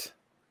that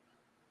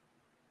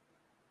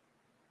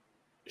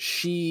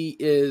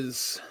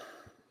she's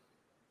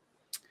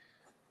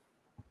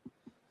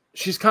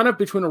kind of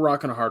between a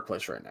rock and a hard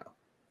place right now,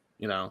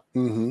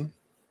 Mm-hmm.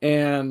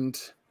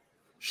 And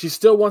she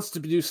still wants to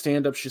do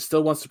stand-up. She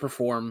still wants to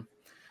perform,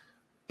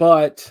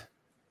 but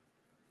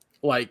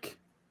like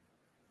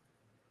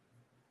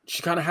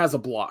she kind of has a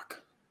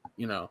block,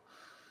 and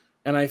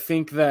I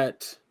think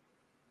that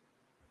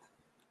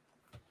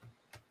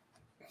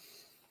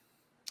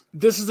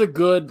this is a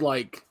good,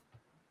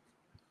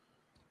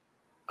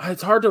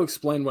 it's hard to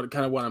explain what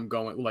I'm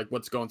going,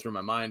 what's going through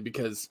my mind,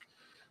 because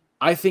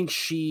I think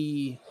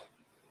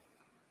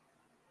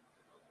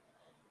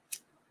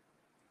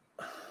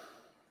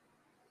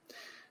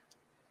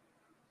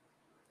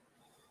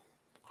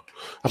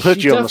I put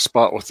you on the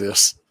spot with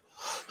this.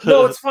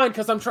 No, it's fine,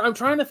 because I'm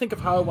trying to think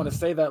of how I want to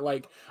say that.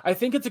 I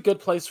think it's a good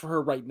place for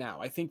her right now.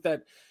 I think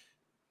that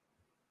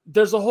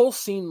there's a whole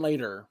scene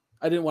later.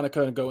 I didn't want to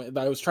kind of go in.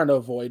 I was trying to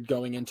avoid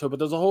going into it, but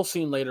there's a whole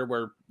scene later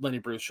where Lenny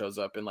Bruce shows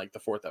up in the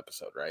 4th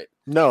episode, right?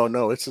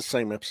 No, it's the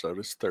same episode.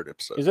 It's the 3rd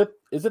episode. Is it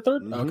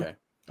 3rd? Mm-hmm. Okay.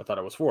 I thought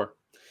it was 4.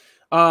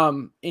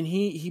 And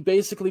he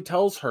basically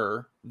tells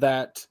her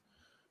that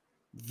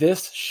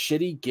this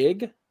shitty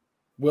gig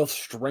will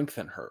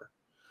strengthen her.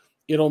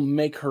 It'll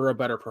make her a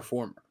better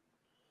performer.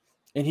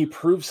 And he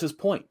proves his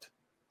point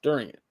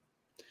during it.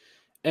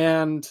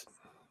 And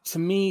to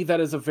me, that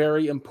is a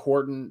very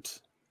important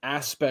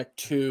aspect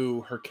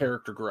to her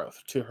character growth,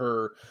 to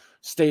her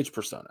stage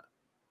persona.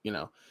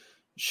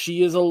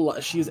 She's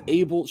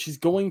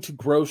going to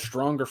grow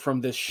stronger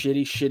from this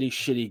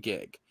shitty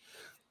gig.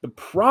 The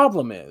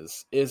problem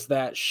is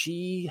that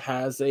she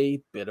has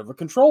a bit of a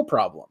control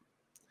problem.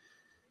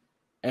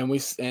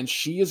 And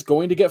she is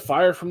going to get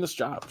fired from this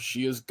job.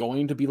 She is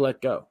going to be let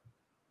go.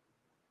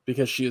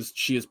 Because she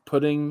is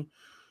putting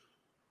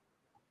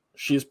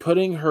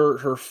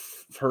her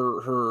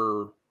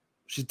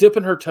she's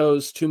dipping her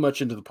toes too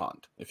much into the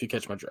pond, if you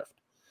catch my drift.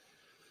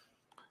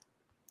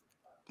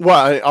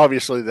 Well,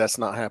 obviously that's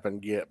not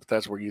happened yet, but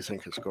that's where you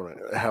think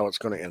how it's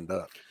going to end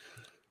up.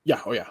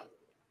 Yeah. Oh yeah.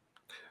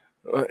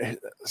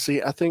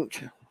 See, I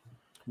think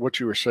what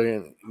you were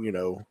saying,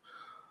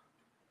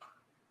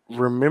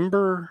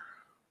 remember,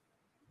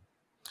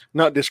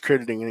 not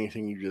discrediting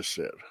anything you just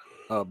said,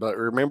 but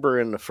remember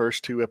in the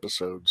first 2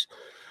 episodes,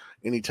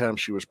 anytime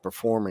she was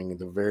performing,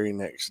 the very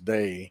next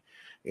day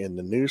in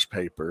the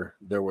newspaper,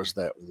 there was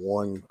that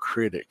one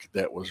critic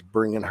that was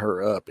bringing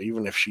her up.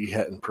 Even if she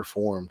hadn't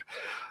performed,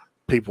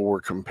 people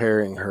were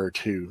comparing her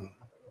to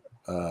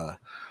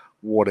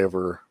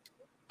whatever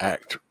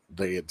act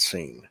they had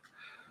seen.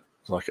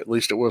 At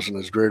least it wasn't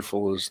as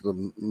dreadful as the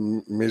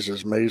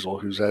Mrs. Maisel,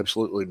 who's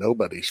absolutely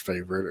nobody's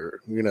favorite, or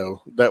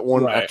that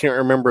one. Right. I can't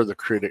remember the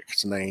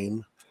critic's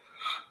name.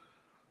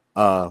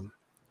 I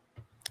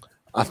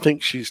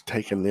think she's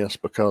taken this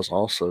because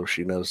also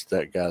she knows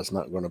that guy's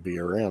not going to be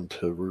around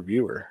to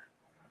review her.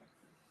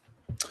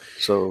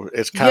 So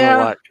it's kind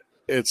of like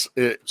it's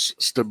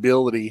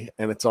stability,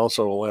 and it's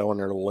also allowing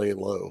her to lay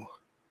low.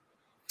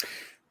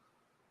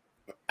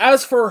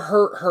 As for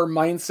her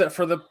mindset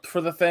for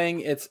the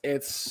thing, it's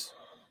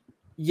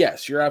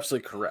yes, you're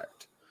absolutely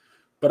correct.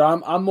 But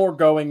I'm more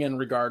going in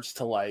regards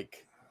to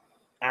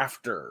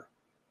after,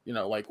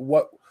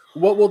 what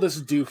will this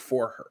do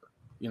for her,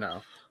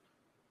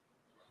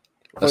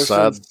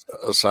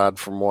 Aside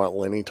from what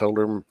Lenny told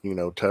her,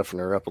 toughen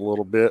her up a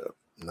little bit,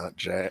 not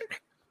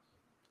Jack.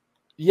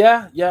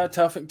 Yeah,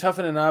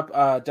 toughening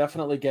up,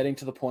 definitely getting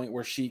to the point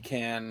where she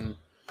can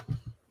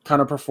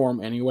kind of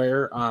perform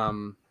anywhere.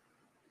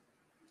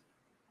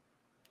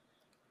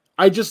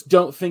 I just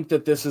don't think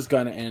that this is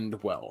going to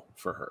end well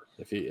for her,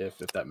 if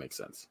that makes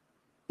sense.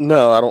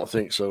 No, I don't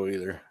think so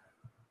either.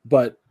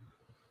 But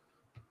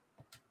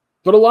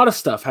a lot of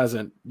stuff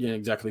hasn't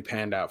exactly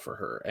panned out for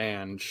her,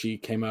 and she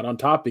came out on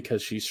top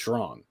because she's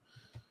strong.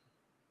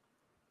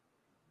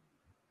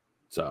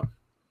 So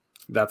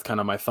that's kind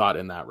of my thought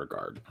in that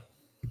regard.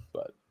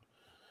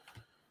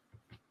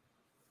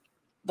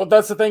 But But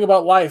that's the thing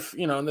about life,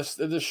 you know, and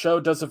this show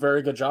does a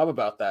very good job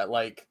about that.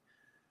 Like,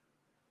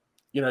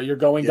 you know, you're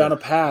going down a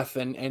path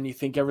and you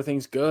think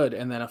everything's good,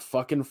 and then a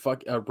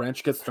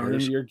wrench gets thrown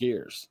into your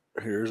gears.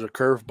 Here's a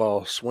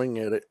curveball. Swing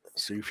at it.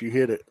 See if you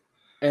hit it.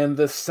 And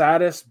the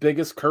saddest,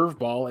 biggest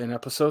curveball in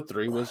episode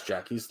 3 was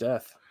Jackie's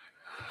death.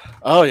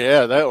 Oh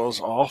yeah, that was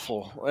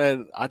awful,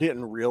 and I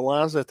didn't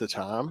realize at the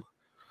time,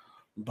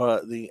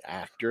 but the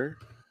actor,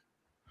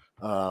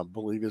 I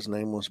believe his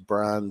name was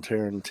Brian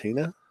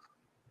Tarantino.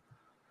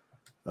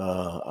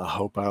 I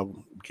hope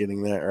I'm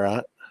getting that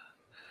right.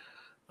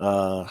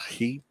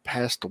 He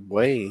passed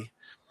away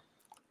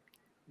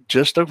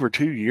just over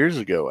 2 years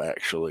ago,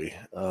 actually.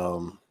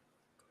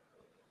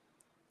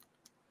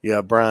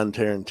 Yeah, Brian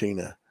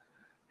Tarantino.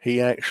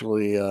 He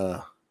actually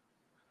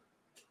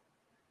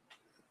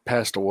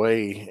passed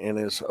away in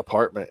his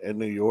apartment in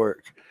New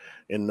York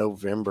in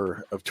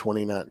November of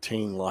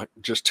 2019, like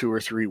just 2 or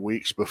 3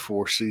 weeks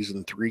before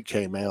season 3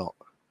 came out.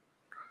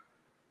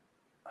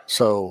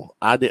 So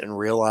I didn't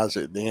realize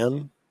it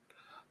then,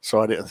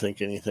 so I didn't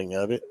think anything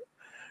of it.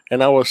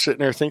 And I was sitting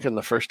there thinking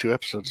the first 2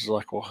 episodes,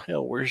 like, well,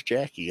 hell, where's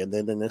Jackie? And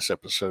then in this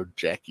episode,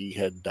 Jackie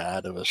had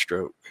died of a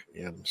stroke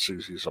in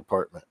Susie's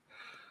apartment.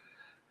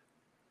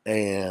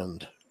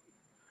 And,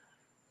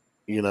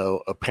 you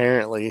know,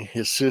 apparently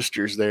his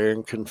sister's there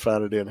and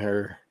confided in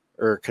her,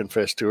 or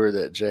confessed to her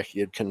that Jackie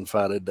had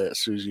confided that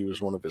Susie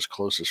was one of his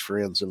closest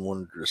friends and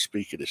wanted her to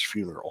speak at his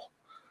funeral,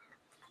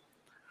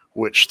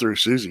 which threw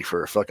Susie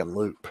for a fucking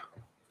loop.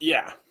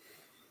 Yeah.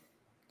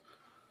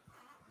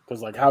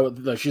 Because, like,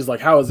 she's like,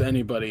 how is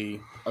anybody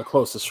a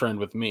closest friend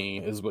with me,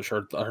 is what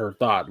her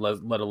thought,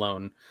 let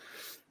alone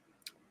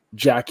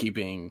Jackie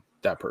being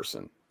that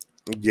person.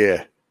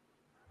 Yeah.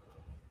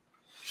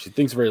 She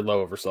thinks very low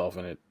of herself,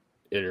 and it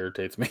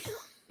irritates me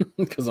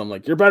because I'm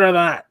like, you're better than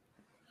that.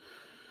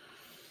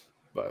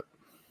 But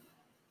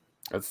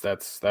that's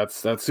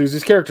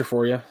Susie's character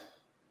for you.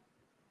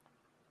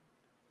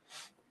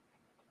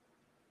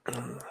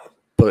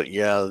 But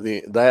yeah,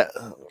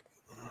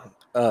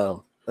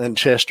 and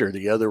Chester,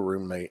 the other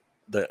roommate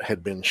that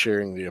had been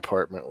sharing the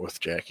apartment with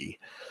Jackie,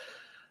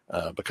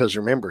 because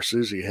remember,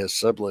 Susie has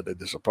subletted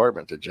this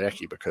apartment to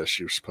Jackie because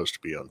she was supposed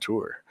to be on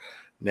tour.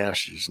 Now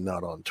she's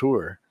not on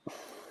tour,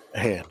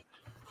 and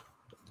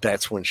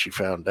that's when she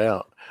found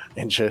out.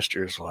 And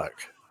Chester's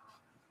like,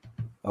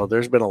 oh,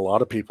 there's been a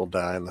lot of people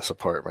die in this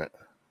apartment.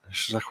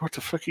 She's like, what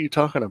the fuck are you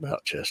talking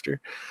about, Chester?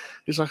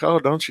 He's like, oh,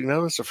 don't you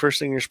know that's the first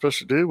thing you're supposed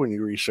to do when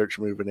you research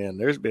moving in?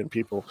 There's been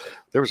people,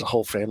 there was a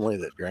whole family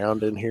that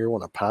drowned in here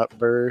when a pipe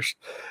burst.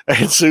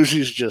 And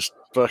Susie's just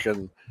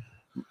fucking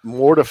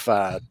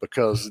mortified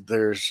because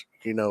there's,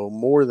 you know,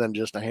 more than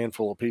just a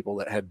handful of people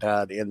that had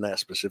died in that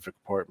specific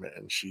apartment.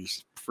 And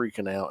she's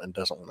freaking out and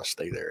doesn't want to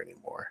stay there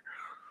anymore.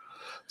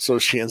 So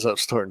she ends up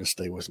starting to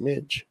stay with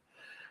Midge.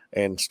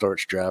 And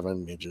starts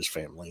driving Midge's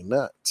family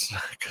nuts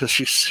because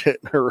she's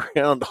sitting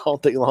around all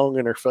day long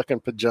in her fucking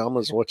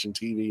pajamas watching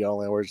TV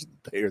all hours of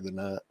the day or the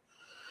night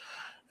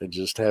and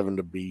just having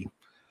to be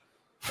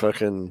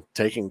fucking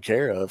taken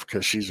care of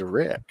because she's a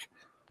wreck.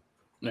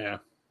 Yeah.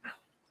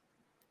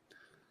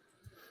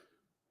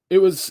 It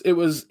was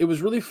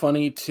really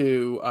funny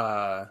to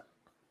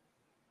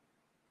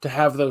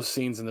have those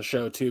scenes in the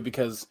show too,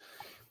 because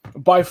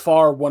by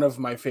far one of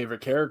my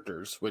favorite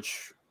characters,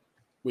 which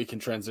we can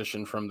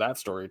transition from that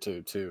story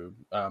to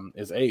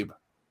is Abe,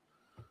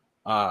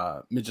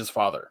 Midge's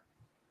father.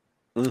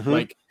 Mm-hmm.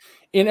 Like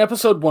in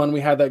episode 1,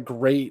 we had that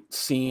great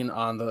scene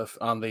on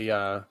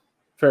the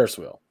Ferris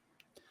wheel.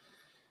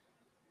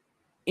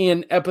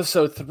 In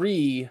episode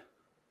 3, I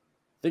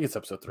think it's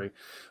episode 3,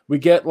 we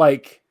get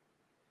it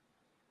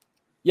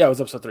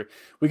was episode 3.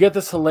 We get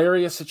this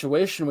hilarious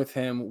situation with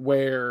him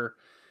where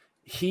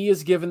he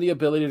is given the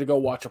ability to go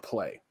watch a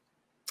play,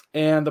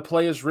 and the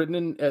play is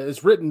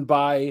written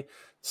by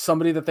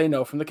somebody that they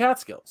know from the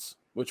Catskills,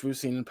 which we've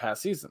seen in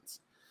past seasons.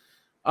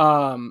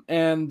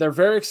 And they're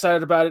very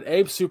excited about it.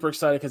 Abe's super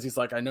excited because he's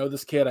like, I know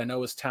this kid. I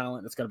know his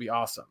talent. It's going to be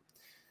awesome.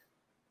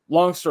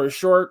 Long story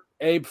short,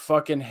 Abe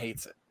fucking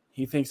hates it.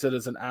 He thinks it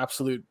is an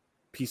absolute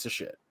piece of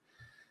shit.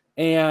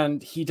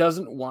 And he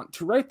doesn't want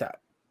to write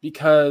that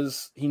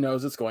because he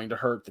knows it's going to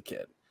hurt the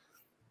kid.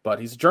 But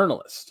he's a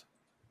journalist.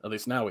 At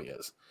least now he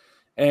is.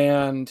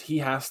 And he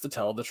has to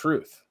tell the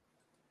truth,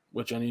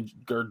 which any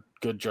good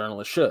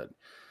journalist should.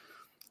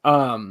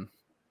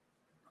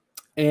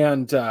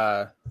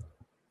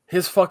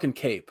 His fucking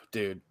cape,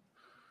 dude,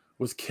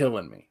 was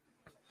killing me.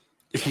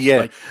 Yeah,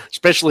 like,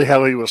 especially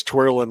how he was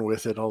twirling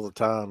with it all the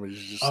time.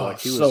 He's just like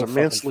he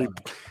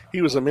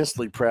was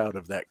immensely proud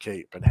of that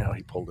cape and how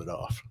he pulled it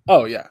off.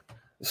 Oh yeah,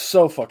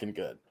 so fucking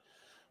good.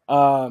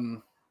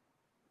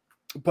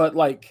 But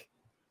like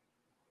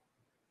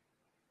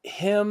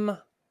him,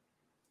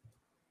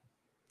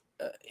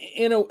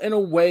 in a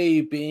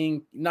way,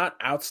 being not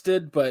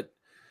ousted, but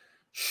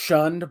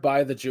shunned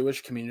by the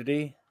Jewish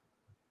community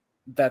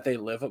that they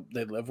live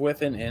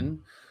with and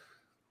in,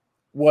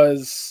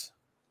 was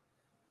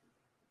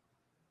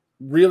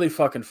really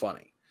fucking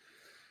funny.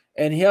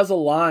 And he has a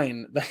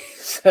line that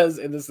says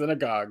in the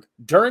synagogue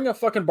during a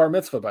fucking bar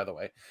mitzvah, by the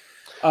way.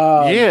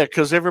 Yeah,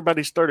 because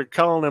everybody started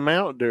calling him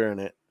out during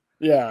it.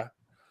 Yeah.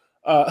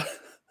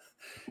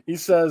 He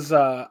says,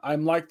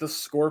 I'm like the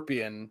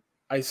scorpion.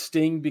 I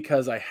sting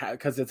because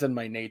because it's in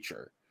my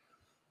nature.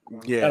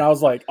 Yeah. And I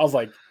was like,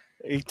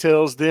 he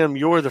tells them,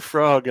 you're the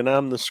frog and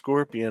I'm the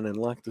scorpion. And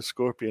like the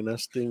scorpion, I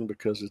sting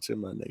because it's in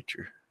my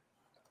nature.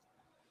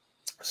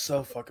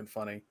 So fucking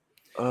funny.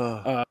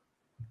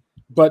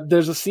 But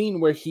there's a scene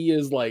where he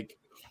is like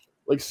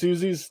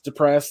Susie's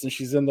depressed and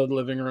she's in the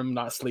living room,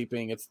 not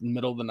sleeping. It's the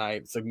middle of the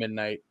night. It's like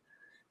midnight.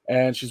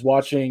 And she's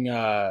watching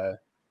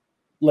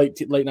late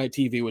night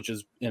TV, which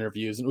is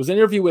interviews. And it was an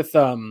interview with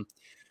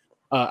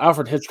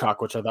Alfred Hitchcock,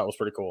 which I thought was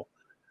pretty cool.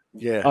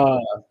 Yeah.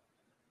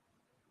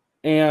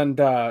 And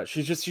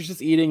she's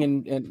just eating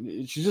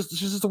and she's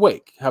just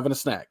awake, having a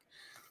snack.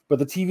 But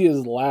the TV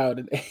is loud,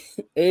 and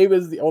Abe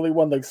is the only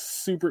one like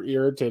super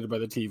irritated by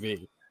the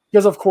TV.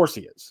 Because of course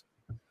he is.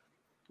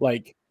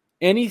 Like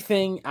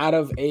anything out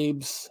of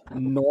Abe's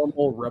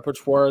normal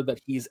repertoire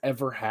that he's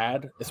ever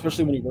had,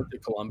 especially when he worked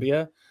at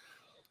Columbia,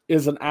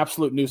 is an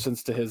absolute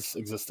nuisance to his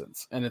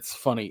existence. And it's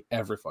funny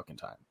every fucking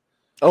time.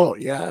 Oh,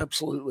 yeah,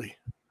 absolutely.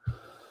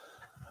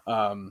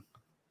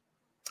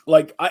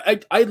 Like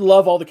I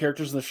love all the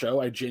characters in the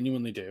show. I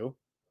genuinely do.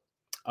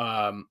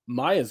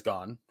 Maya's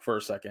gone for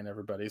a second,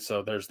 everybody.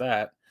 So there's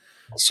that.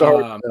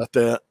 Sorry about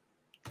that.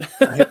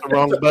 I hit the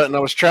wrong button. I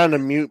was trying to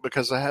mute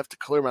because I have to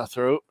clear my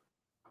throat.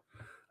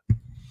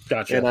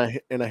 Gotcha.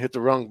 And I hit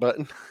the wrong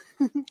button.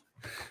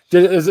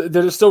 Did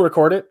it still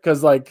record it?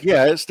 Because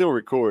yeah, it still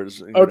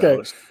records. Okay.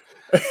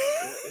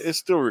 It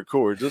still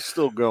records. It's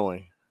still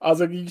going. I was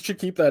like, you should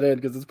keep that in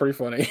because it's pretty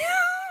funny.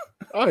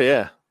 Oh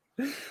yeah.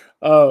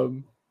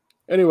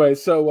 Anyway,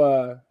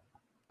 so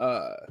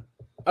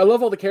I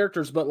love all the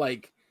characters, but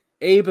like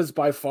Abe is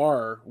by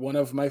far one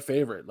of my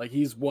favorite. Like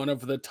he's one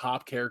of the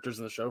top characters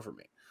in the show for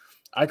me.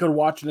 I could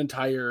watch an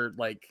entire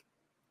like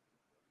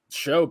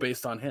show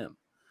based on him.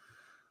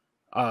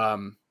 I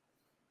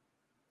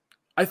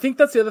think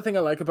that's the other thing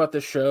I like about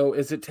this show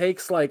is it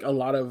takes like a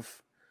lot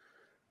of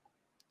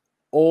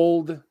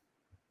old,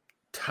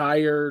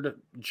 tired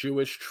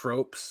Jewish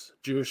tropes,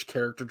 Jewish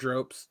character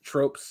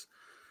tropes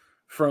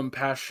from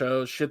past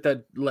shows, shit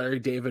that Larry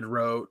David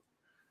wrote,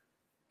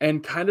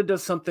 and kind of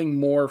does something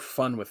more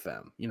fun with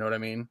them. You know what I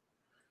mean?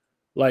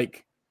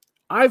 Like,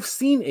 I've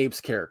seen Abe's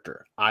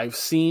character. I've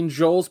seen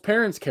Joel's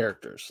parents'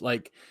 characters.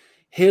 Like,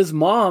 his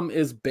mom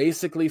is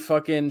basically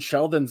fucking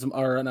Sheldon's,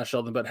 or not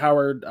Sheldon, but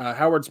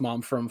Howard's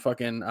mom from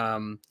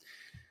fucking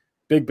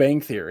Big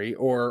Bang Theory.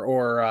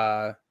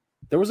 Or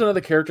there was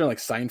another character like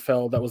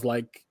Seinfeld that was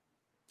like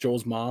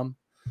Joel's mom.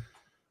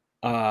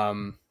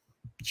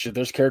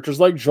 There's characters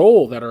like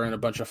Joel that are in a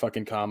bunch of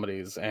fucking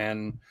comedies,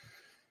 and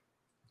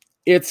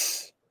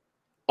it's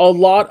a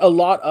lot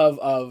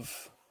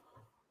of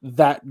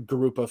that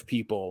group of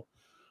people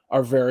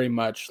are very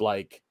much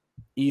like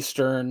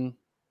Eastern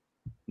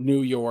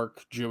New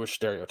York Jewish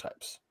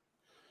stereotypes.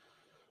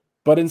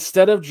 But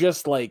instead of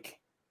just like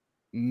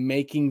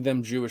making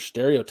them Jewish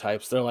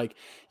stereotypes, they're like,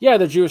 yeah,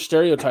 they're Jewish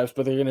stereotypes,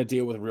 but they're going to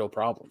deal with real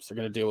problems. They're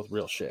going to deal with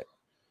real shit.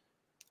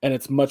 And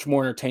it's much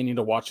more entertaining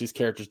to watch these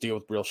characters deal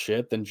with real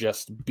shit than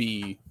just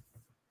be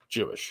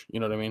Jewish. You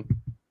know what I mean?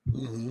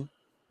 Mm-hmm.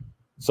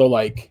 So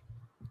like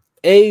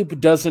Abe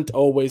doesn't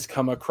always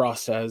come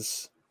across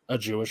as a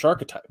Jewish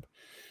archetype.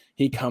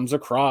 He comes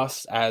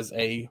across as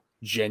a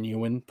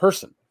genuine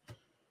person.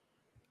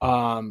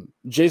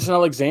 Jason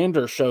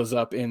Alexander shows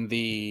up at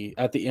the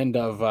end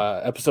of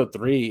episode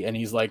 3, and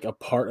he's like a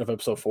part of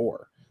episode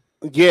 4.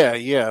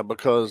 Yeah,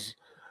 because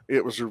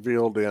it was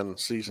revealed in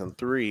season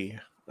 3.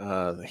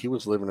 He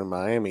was living in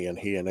Miami, and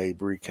he and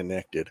Abe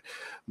reconnected.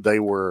 They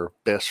were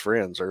best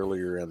friends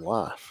earlier in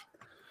life,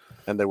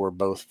 and they were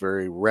both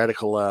very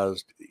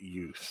radicalized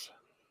youth.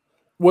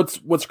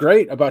 What's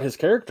great about his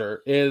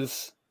character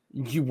is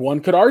one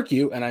could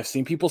argue, and I've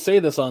seen people say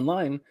this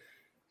online,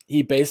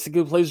 he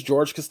basically plays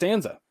George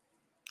Costanza,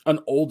 an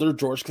older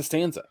George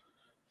Costanza.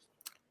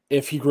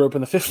 If he grew up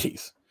in the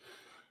 50s.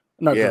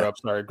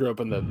 Grew up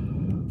in the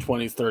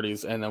 20s,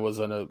 30s, and then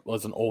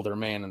was an older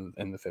man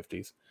in the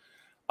 50s.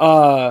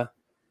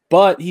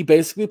 But he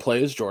basically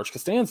plays George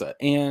Costanza.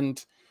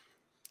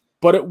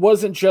 But it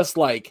wasn't just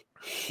like,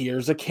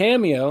 here's a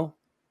cameo.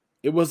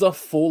 It was a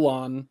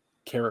full-on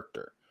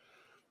character.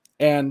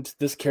 And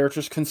this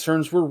character's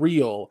concerns were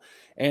real,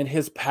 and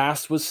his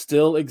past was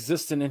still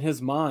existent in his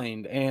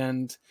mind,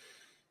 and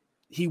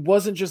he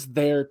wasn't just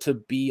there to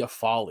be a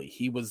folly.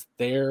 He was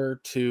there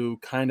to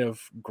kind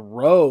of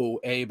grow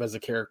Abe as a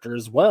character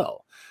as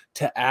well,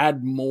 to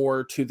add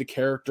more to the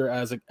character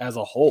as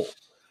a whole.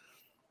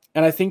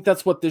 And I think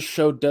that's what this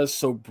show does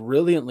so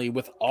brilliantly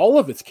with all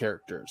of its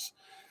characters.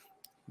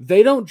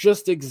 They don't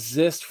just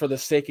exist for the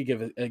sake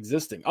of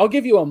existing. I'll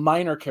give you a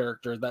minor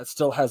character that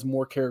still has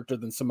more character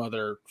than some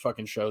other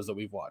fucking shows that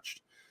we've watched.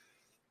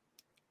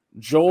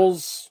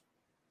 Joel's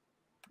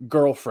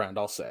girlfriend,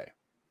 I'll say.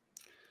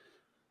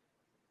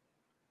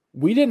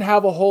 We didn't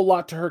have a whole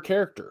lot to her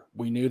character.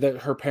 We knew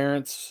that her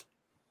parents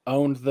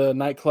owned the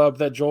nightclub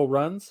that Joel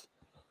runs.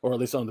 or at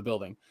least owned the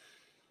building.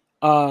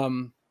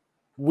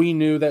 We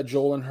knew that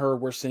Joel and her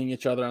were seeing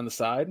each other on the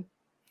side,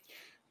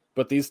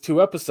 but these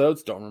 2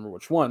 episodes, don't remember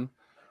which one,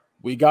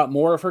 we got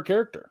more of her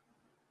character.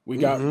 We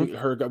got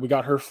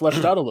her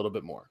fleshed out a little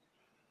bit more.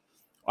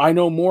 I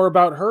know more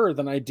about her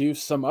than I do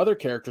some other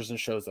characters and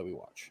shows that we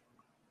watch,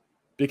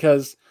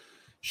 because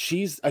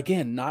she's,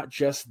 again, not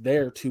just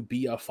there to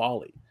be a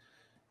Folly.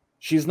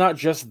 She's not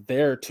just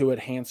there to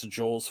enhance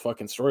Joel's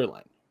fucking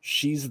storyline.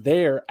 She's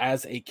there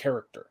as a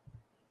character.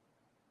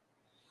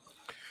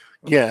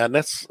 Yeah, and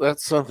that's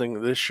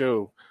something this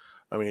show.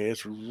 I mean,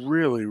 it's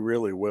really,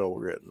 really well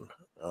written.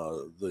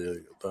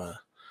 The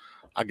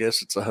I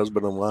guess it's a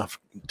husband and wife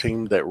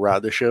team that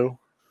write the show.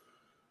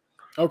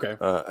 Okay.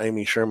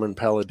 Amy Sherman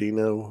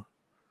Palladino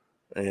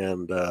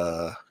and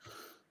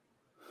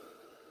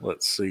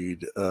let's see,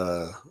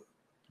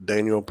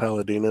 Daniel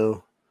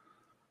Palladino.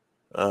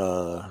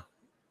 I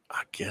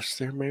guess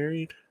they're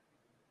married.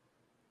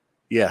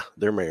 Yeah,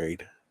 they're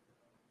married.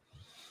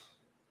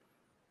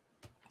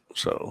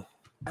 So,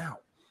 ow.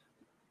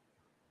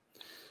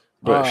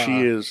 But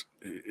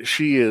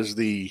she is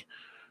the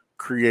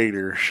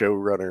creator,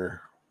 showrunner,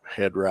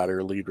 head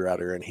writer, lead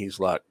writer, and he's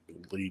like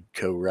lead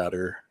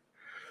co-writer.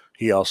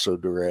 He also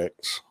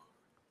directs.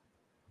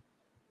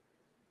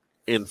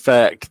 In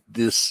fact,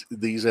 these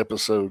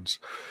episodes,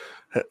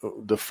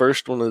 the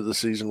first one of the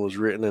season was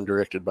written and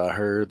directed by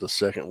her. The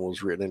second one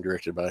was written and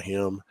directed by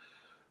him.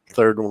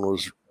 Third one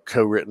was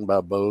co-written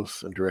by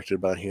both and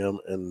directed by him,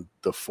 and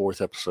the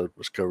 4th episode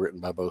was co-written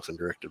by both and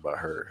directed by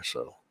her.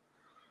 So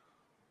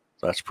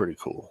that's pretty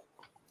cool.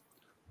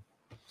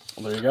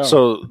 Well, there you go.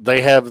 So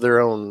they have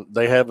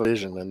a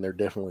vision, and they're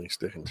definitely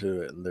sticking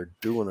to it, and they're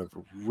doing a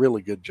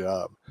really good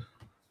job.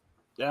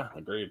 Yeah,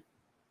 agreed.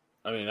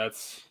 I mean,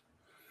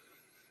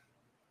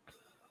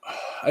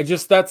 I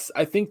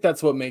think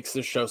that's what makes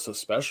this show so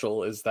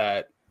special, is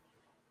that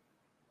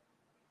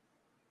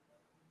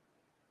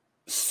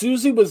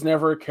Susie was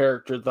never a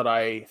character that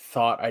I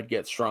thought I'd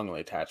get strongly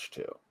attached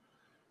to.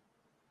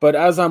 But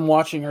as I'm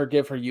watching her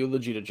give her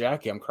eulogy to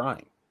Jackie, I'm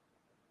crying.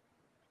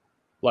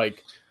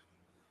 Like,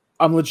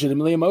 I'm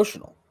legitimately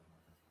emotional.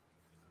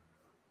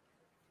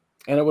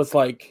 And it was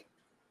like...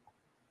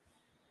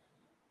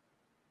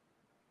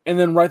 And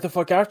then right the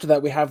fuck after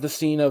that, we have the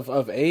scene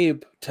of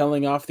Abe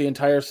telling off the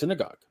entire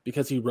synagogue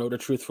because he wrote a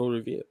truthful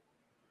review.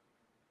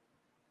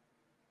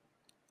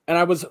 And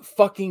I was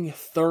fucking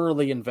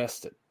thoroughly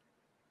invested.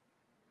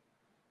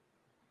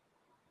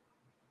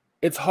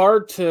 It's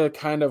hard to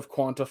kind of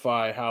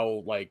quantify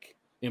how, like,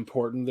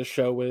 important the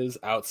show is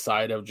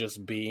outside of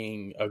just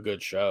being a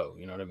good show.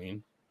 You know what I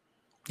mean?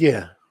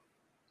 Yeah.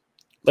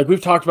 Like,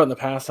 we've talked about in the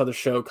past how the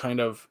show kind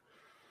of...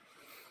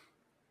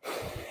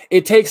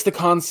 It takes the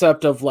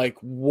concept of, like,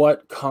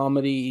 what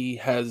comedy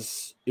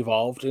has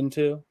evolved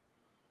into,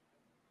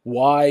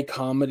 why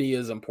comedy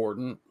is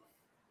important,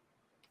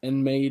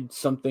 and made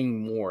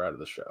something more out of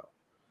the show.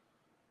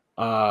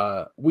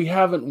 We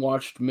haven't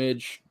watched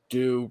Midge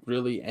do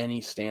really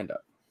any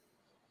stand-up.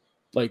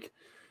 Like,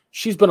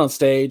 she's been on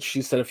stage,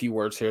 she's said a few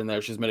words here and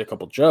there, she's made a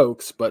couple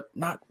jokes, but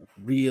not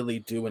really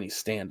do any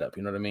stand-up,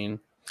 you know what I mean?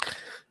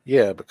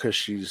 Yeah, because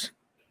she's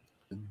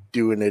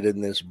doing it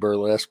in this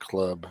burlesque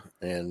club,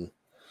 and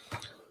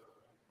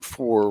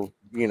for,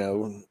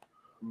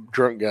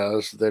 drunk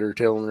guys that are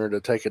telling her to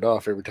take it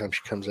off every time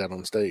she comes out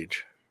on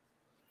stage.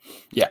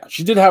 Yeah,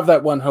 she did have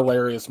that one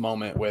hilarious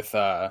moment with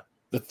the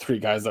 3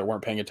 guys that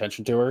weren't paying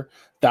attention to her.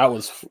 That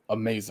was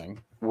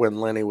amazing. When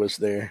Lenny was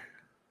there.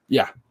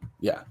 Yeah.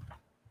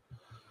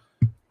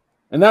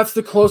 And that's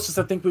the closest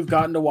I think we've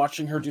gotten to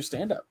watching her do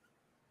stand-up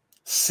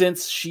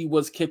since she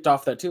was kicked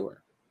off that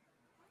tour,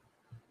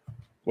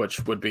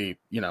 which would be,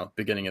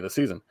 beginning of the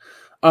season.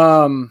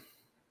 I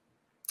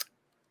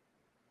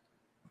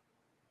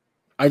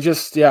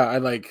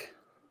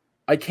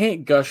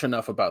can't gush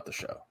enough about the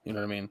show. You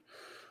know what I mean?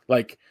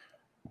 Like,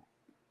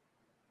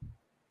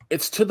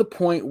 it's to the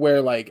point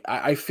where, like,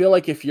 I feel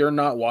like if you're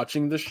not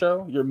watching this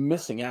show, you're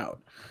missing out.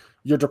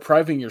 You're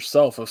depriving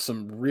yourself of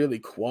some really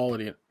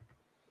quality,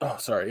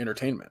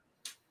 entertainment.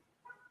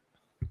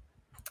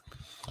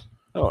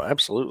 Oh,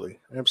 absolutely.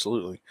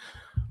 Absolutely.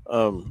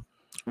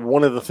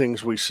 One of the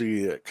things we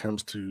see that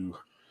comes to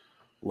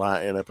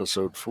light in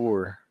episode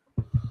 4,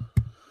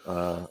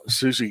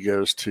 Susie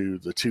goes to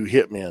the 2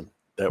 hitmen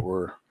that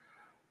were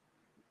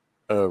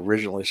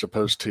originally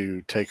supposed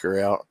to take her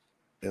out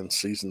in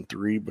season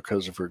 3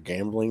 because of her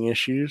gambling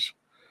issues.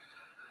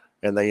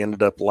 And they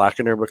ended up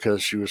liking her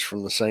because she was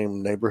from the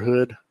same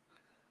neighborhood.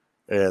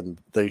 And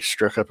they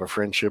struck up a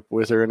friendship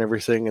with her and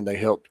everything. And they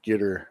helped get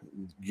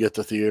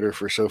the theater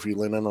for Sophie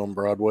Lennon on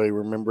Broadway.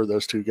 Remember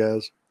those 2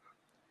 guys?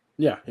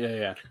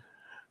 Yeah.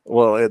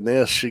 Well, in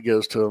this, she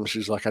goes to them.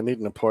 She's like, I need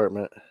an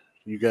apartment.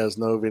 You guys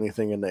know of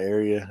anything in the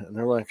area? And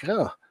they're like,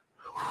 oh,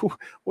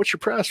 what's your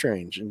price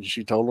range? And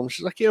she told them,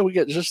 she's like, yeah, we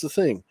got just the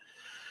thing.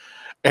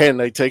 And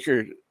they take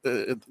her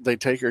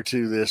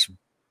to this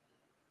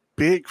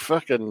big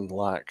fucking,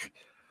 like,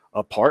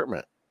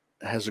 apartment.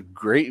 It has a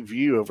great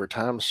view over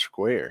Times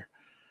Square.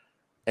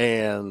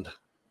 And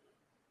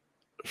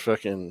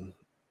fucking,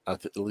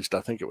 At least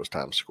I think it was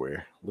Times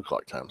Square. Looked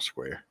like Times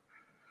Square.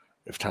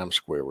 If Times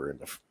Square were in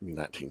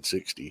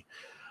 1960.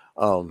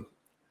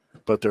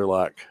 But they're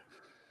like,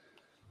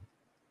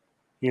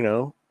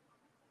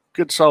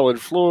 good solid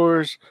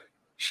floors.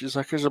 She's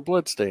like, there's a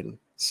blood stain.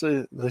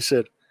 So they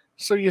said,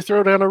 so you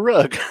throw down a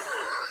rug.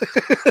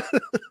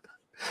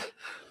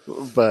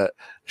 But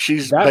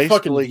she's that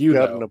basically view,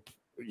 gotten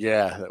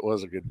yeah, that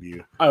was a good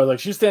view. I was like,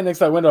 she's standing next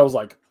to that window. I was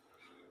like,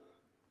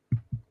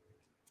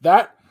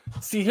 that.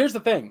 See, here's the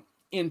thing.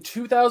 In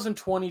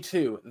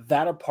 2022,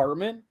 that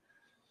apartment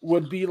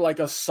would be like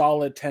a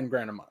solid 10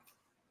 grand a month.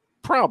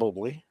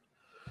 Probably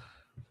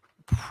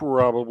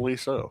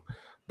so.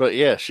 But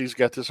yeah, she's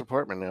got this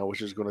apartment now,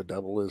 which is going to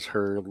double as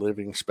her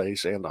living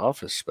space and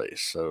office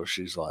space. So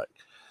she's like,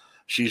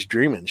 she's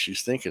dreaming,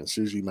 she's thinking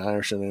Susie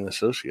Meyerson and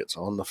Associates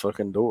on the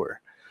fucking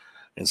door.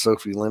 And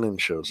Sophie Lennon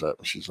shows up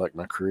and she's like,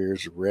 my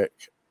career's a wreck.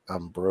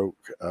 I'm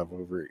broke. I've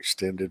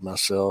overextended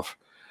myself.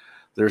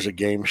 There's a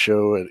game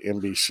show at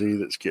NBC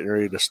that's getting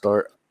ready to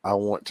start. I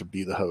want to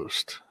be the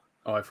host.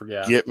 Oh, I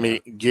forget. Get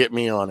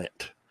me on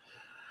it.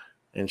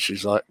 And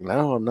she's like,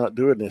 no, I'm not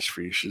doing this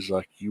for you. She's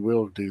like, you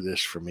will do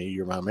this for me.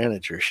 You're my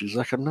manager. She's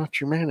like, I'm not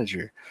your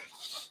manager.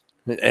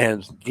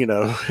 And,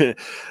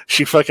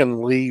 she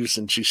fucking leaves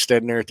and she's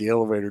standing there at the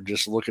elevator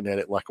just looking at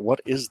it like,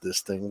 what is this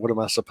thing? What am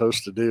I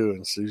supposed to do?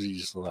 And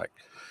Susie's like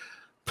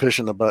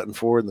pushing the button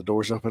forward and the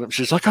doors open up.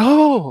 She's like,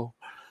 oh.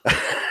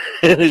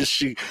 And as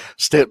she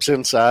steps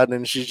inside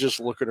and she's just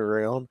looking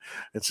around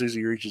and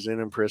Susie reaches in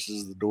and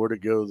presses the door to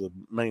go to the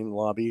main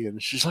lobby.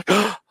 And she's like,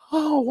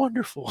 oh,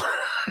 wonderful.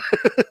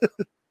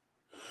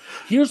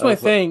 Here's my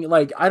thing.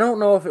 Like, I don't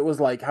know if it was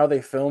like how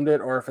they filmed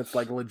it or if it's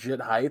like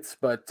legit heights,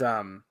 but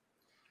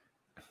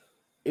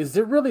is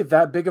there really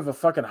that big of a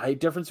fucking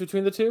height difference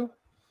between the two?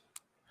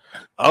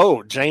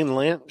 Oh, Jane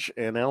Lynch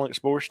and Alex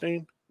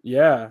Borstein?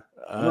 Yeah.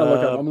 I'm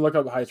gonna look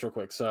up heights real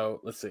quick.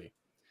 So let's see.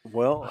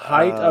 Well,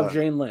 height of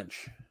Jane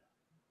Lynch.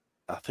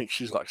 I think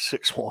she's like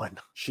 6'1".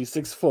 She's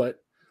 6 foot.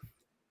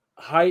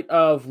 Height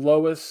of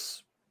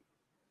Lois.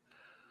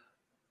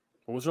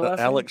 What was her last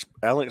name?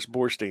 Alex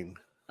Borstein.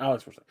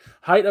 Alex Borstein.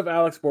 Height of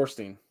Alex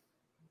Borstein.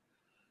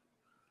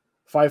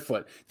 5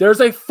 foot.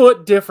 There's a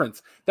foot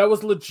difference. That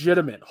was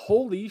legitimate.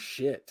 Holy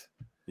shit.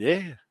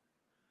 Yeah.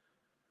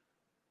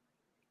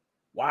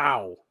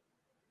 Wow.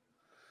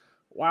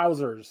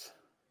 Wowzers.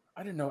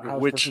 I didn't know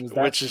Alex Borstein was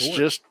that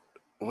short.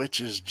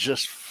 Which is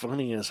just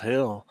funny as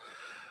hell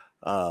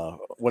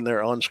when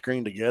they're on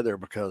screen together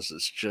because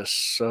it's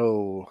just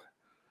so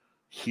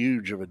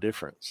huge of a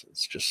difference.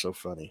 It's just so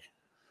funny.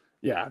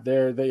 Yeah,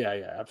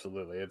 yeah,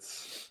 absolutely.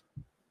 It's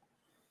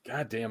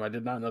goddamn. I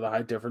did not know the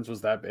height difference was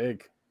that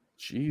big.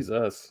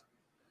 Jesus.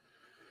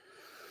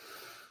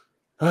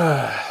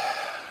 Yeah,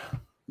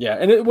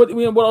 and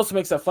what also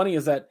makes that funny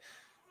is that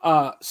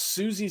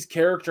Susie's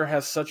character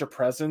has such a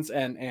presence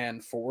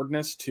and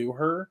forwardness to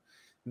her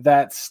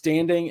that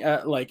standing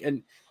at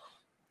and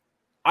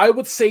I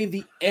would say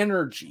the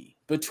energy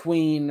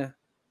between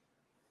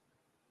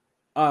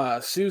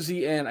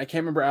Susie and I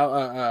can't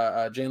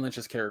remember Jane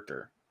Lynch's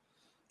character.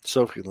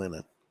 Sophie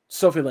Lennon,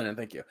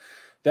 thank you.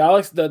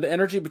 The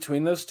energy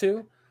between those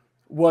two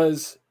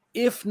was,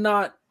 if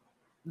not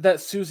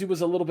that Susie was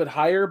a little bit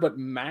higher, but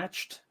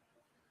matched,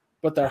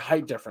 but their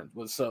height difference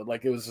was so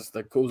it was just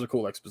it was a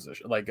cool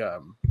exposition,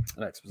 an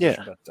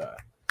exposition, but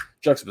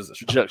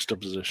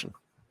juxtaposition.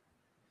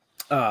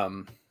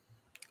 But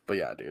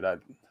yeah, dude.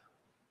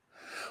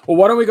 Well,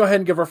 why don't we go ahead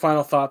and give our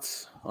final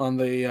thoughts on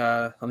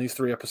on these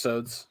 3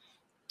 episodes?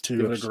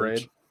 Give it a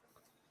grade.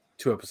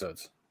 2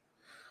 episodes.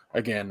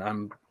 Again,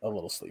 I'm a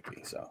little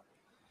sleepy, so.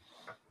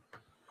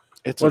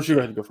 Why don't you go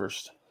ahead and go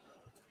first?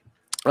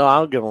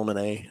 I'll give them an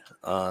A.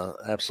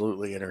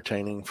 Absolutely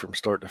entertaining from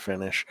start to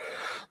finish.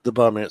 The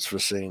bar mitzvah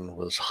scene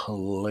was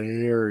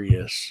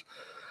hilarious.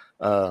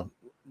 But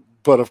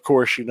of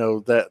course,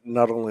 that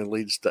not only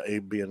leads to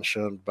Abe being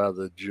shunned by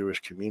the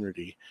Jewish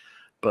community,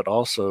 but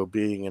also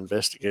being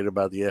investigated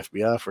by the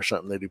FBI for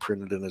something that he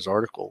printed in his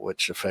article,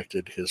 which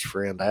affected his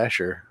friend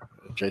Asher,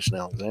 Jason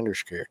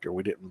Alexander's character.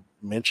 We didn't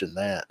mention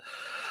that.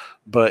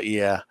 But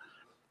yeah,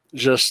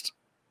 just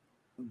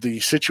the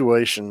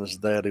situations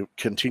that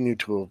continue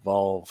to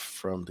evolve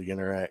from the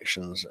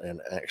interactions and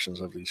actions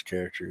of these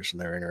characters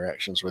and their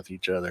interactions with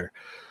each other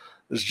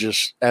is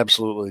just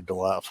absolutely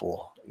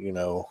delightful.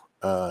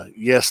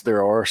 Yes,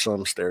 there are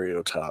some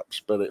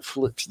stereotypes, but it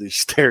flips these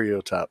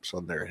stereotypes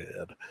on their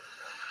head.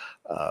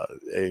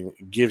 And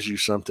gives you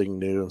something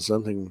new and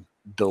something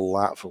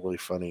delightfully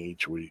funny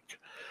each week.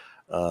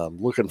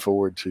 Looking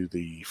forward to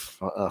the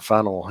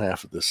final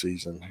half of the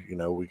season.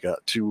 We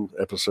got 2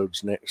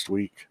 episodes next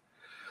week.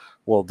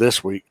 Well,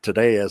 this week,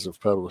 today as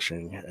of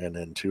publishing, and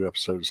then 2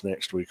 episodes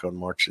next week on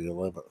March the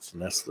 11th,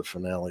 and that's the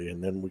finale.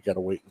 And then we got to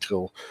wait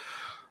until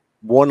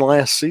one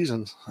last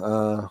season.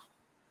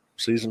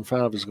 Season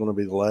 5 is going to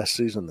be the last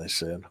season, they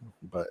said.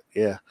 But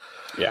yeah,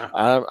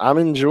 I'm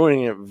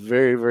enjoying it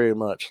very, very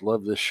much.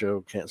 Love this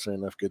show. Can't say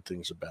enough good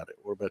things about it.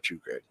 What about you,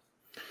 Greg?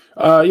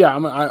 Yeah,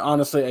 I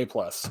honestly A+.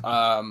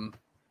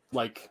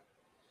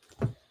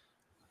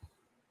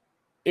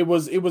 it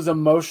was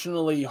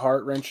emotionally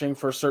heart-wrenching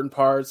for certain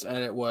parts, and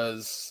it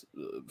was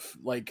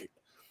like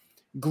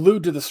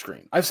glued to the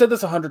screen. I've said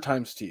this 100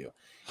 times to you.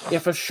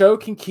 If a show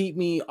can keep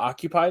me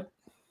occupied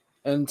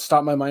and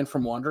stop my mind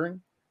from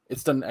wandering,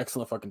 it's done an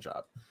excellent fucking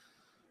job.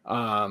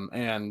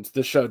 And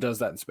the show does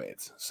that in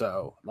spades.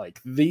 So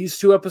like these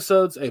 2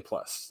 episodes, A+.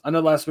 I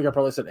know last week I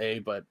probably said A,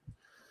 but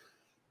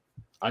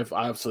I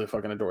absolutely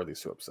fucking adore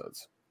these 2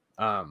 episodes.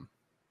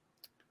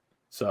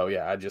 So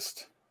yeah, I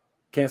just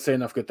can't say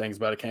enough good things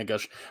about it. Can't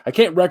gush. I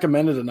can't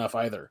recommend it enough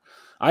either.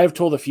 I have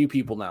told a few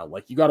people now,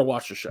 like, you got to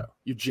watch the show.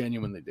 You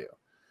genuinely do.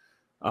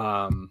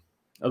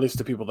 At least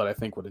to people that I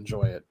think would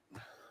enjoy it.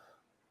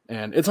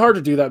 And it's hard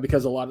to do that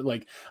because a lot of,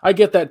 like, I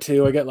get that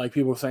too. I get like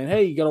people saying,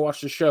 hey, you got to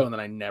watch the show. And then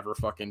I never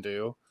fucking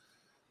do.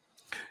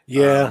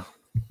 Yeah.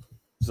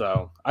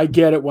 So I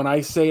get it. When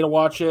I say to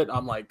watch it,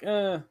 I'm like,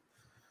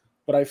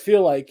 but I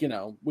feel like, you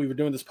know, we were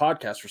doing this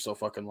podcast for so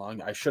fucking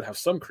long. I should have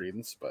some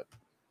credence, but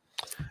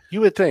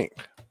you would think.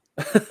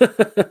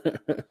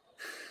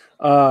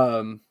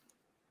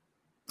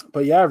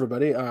 But yeah,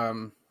 everybody,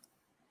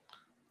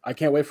 I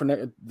can't wait for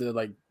the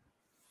like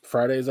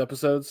Friday's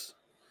episodes.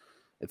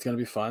 It's gonna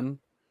be fun.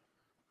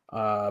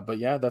 But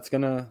yeah, it's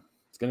gonna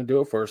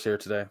do it for us here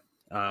today.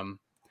 I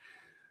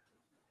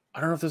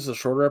don't know if this is a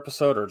shorter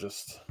episode or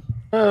just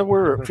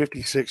we're at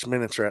 56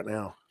 minutes right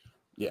now.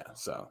 Yeah,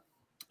 so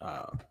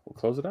we'll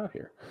close it out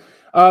here.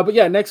 But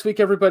yeah, next week,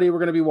 everybody, we're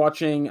going to be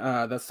watching.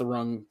 That's the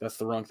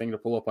wrong thing to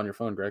pull up on your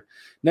phone, Greg.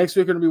 Next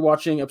week, we're going to be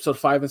watching episode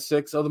 5 and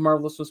 6 of The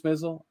Marvelous Miss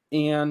Maisel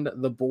and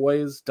The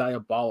Boys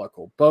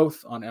Diabolical,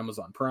 both on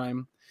Amazon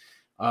Prime.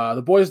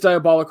 The Boys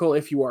Diabolical,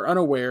 if you are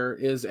unaware,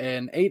 is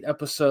an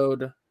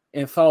 8-episode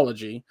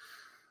anthology,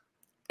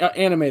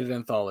 animated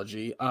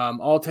anthology.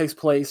 All takes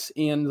place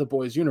in the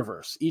Boys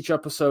universe. Each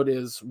episode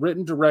is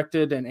written,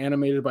 directed, and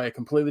animated by a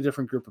completely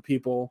different group of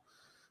people.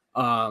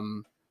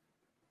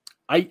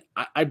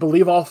 I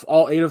believe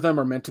all 8 of them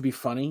are meant to be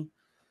funny.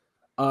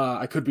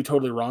 I could be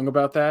totally wrong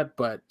about that,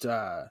 but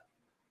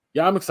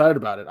yeah, I'm excited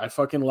about it. I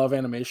fucking love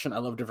animation. I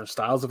love different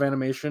styles of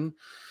animation.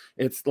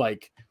 It's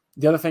like,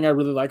 the other thing I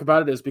really like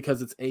about it is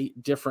because it's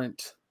 8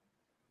 different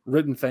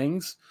written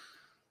things.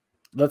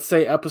 Let's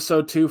say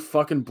episode 2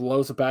 fucking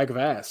blows a bag of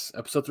ass.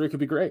 Episode 3 could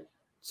be great.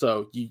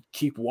 So you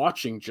keep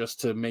watching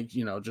just to make,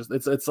 you know, just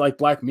it's like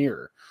Black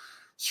Mirror.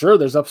 Sure,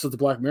 there's episodes of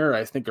Black Mirror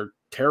I think are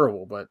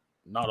terrible, but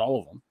not all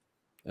of them.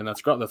 And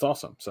that's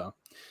awesome. So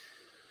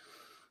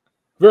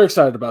very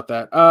excited about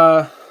that.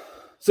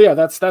 So yeah,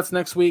 that's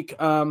next week.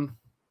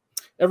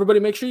 Everybody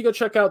make sure you go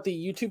check out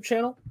the YouTube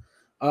channel.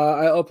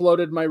 I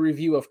uploaded my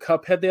review of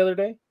Cuphead the other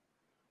day.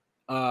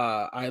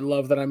 I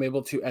love that I'm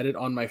able to edit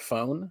on my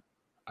phone.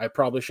 I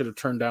probably should have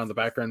turned down the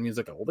background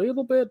music a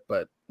little bit,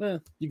 but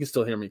you can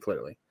still hear me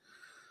clearly.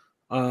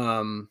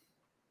 But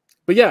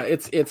yeah,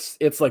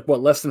 it's like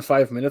what, less than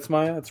 5 minutes,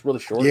 Maya? It's really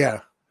short. Yeah.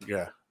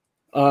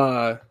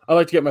 I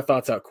like to get my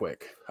thoughts out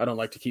quick. I don't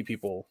like to keep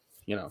people,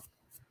 you know,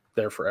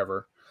 there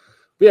forever.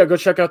 But yeah, go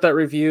check out that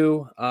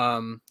review.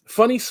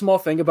 Funny small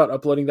thing about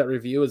uploading that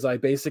review is I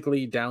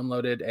basically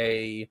downloaded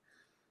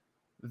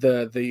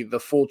the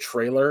full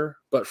trailer,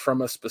 but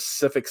from a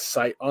specific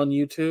site on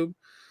YouTube,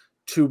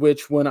 to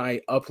which when I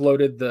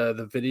uploaded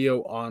the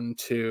video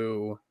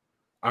onto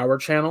our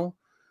channel,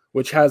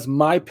 which has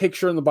my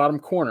picture in the bottom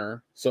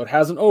corner, so it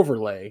has an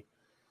overlay,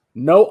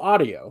 no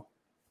audio,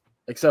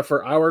 except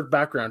for our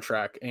background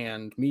track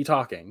and me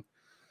talking.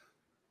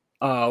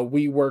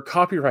 We were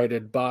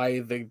copyrighted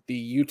by the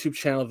YouTube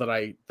channel that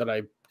I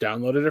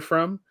downloaded it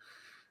from,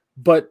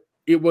 but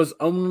it was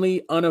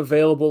only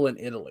unavailable in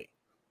Italy.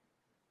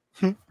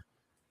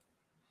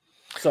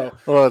 So,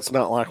 well, it's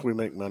not like we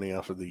make money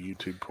off of the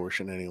YouTube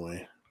portion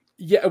anyway.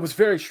 Yeah, it was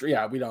very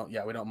we don't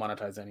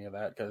monetize any of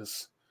that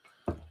because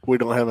we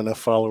don't have enough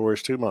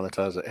followers to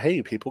monetize it.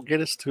 Hey, people,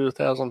 get us to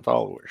 1,000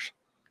 followers.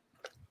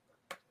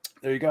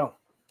 There you go.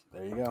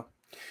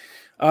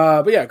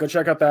 But yeah, go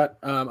check out that.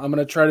 I'm going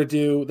to try to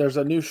do, there's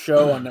a new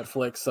show on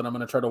Netflix that I'm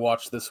going to try to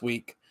watch this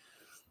week.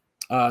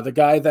 The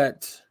guy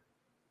that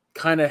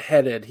kind of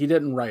he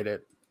didn't write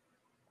it,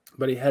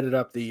 but he headed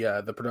up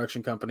the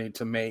production company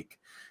to make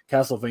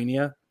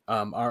Castlevania.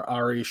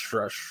 Ari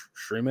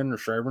Shriman or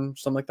Shriver,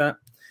 something like that.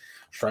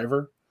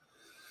 Shriver.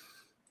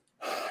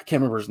 I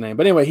can't remember his name.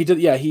 But anyway,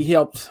 he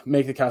helped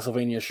make the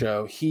Castlevania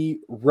show. He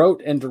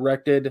wrote and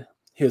directed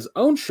his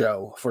own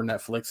show for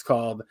Netflix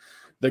called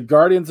The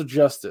Guardians of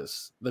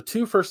Justice. The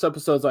 2 first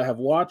episodes I have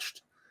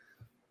watched.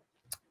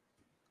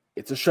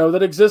 It's a show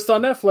that exists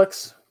on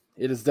Netflix.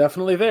 It is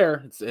definitely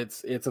there.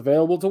 It's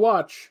available to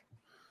watch.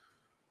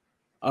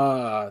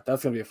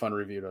 That's gonna be a fun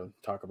review to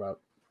talk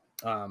about.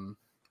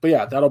 But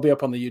yeah, that'll be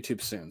up on the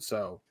YouTube soon.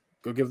 So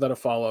go give that a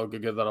follow. Go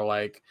give that a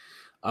like.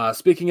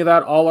 Speaking of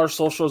that, all our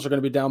socials are going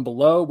to be down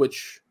below,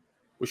 which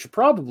we should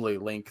probably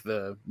link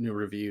the new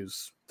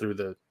reviews through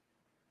the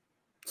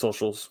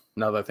socials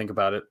now that I think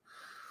about it.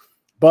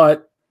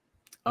 But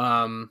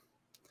when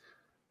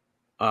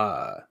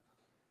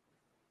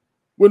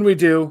we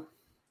do,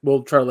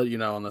 we'll try to let you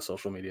know on the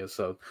social media.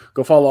 So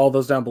go follow all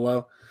those down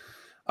below.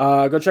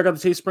 Go check out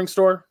the Teespring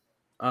store.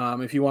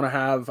 If you want to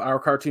have our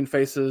cartoon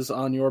faces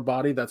on your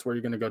body, that's where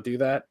you're going to go do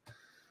that.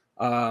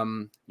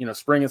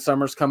 Spring and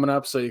summer's coming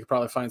up, so you could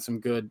probably find some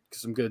good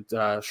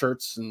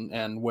shirts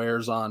and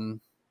wares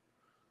on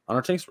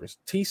our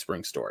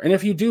Teespring store. And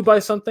if you do buy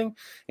something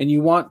and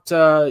you want,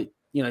 you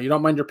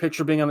don't mind your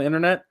picture being on the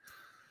internet,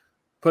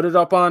 put it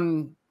up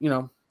on,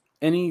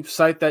 any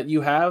site that you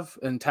have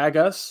and tag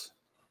us.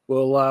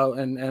 We'll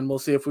and we'll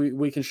see if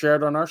we can share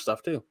it on our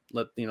stuff too.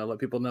 Let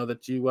people know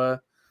that you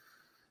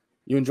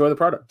enjoy the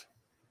product,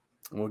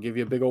 and we'll give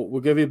you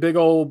a big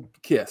old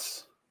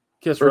kiss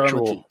right on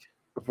the cheek.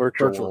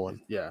 Virtual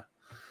one. Yeah.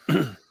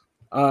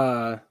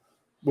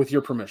 With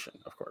your permission,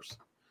 of course.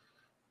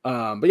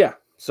 But yeah,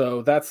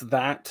 so that's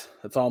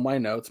all my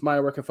notes.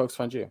 Maya, where can folks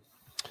find you?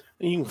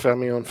 You can find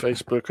me on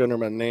Facebook under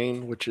my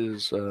name, which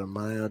is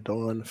Maya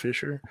Dawn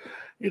Fisher.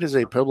 It is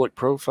a public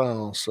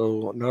profile,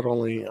 so not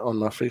only on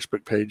my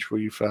Facebook page will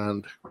you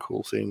find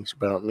cool things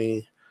about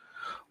me,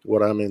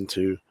 what I'm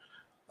into,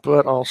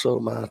 but also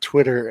my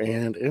Twitter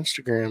and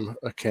Instagram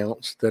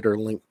accounts that are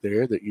linked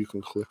there that you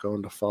can click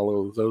on to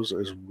follow those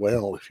as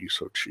well if you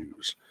so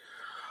choose.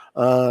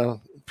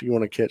 If you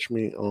want to catch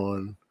me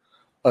on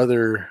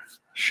other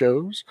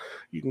shows,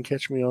 you can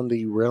catch me on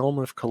the Realm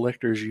of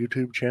Collectors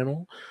YouTube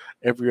channel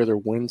every other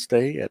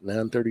Wednesday at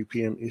 9:30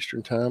 p.m.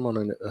 Eastern Time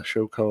on a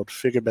show called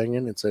Figure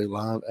Banging. It's a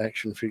live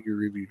action figure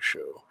review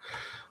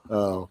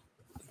show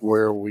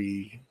where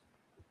we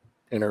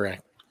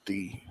interact with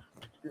the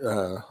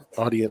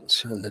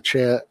audience in the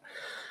chat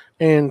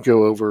and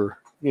go over,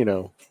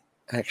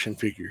 action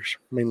figures,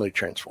 mainly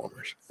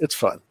Transformers. It's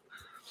fun.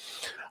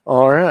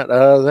 All right.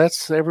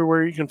 That's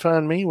everywhere you can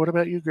find me. What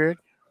about you, Greg?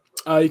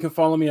 You can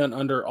follow me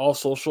under all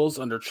socials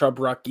under Chub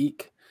Rock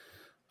Geek.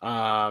 You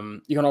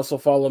can also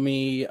follow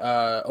me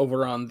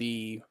over on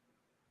the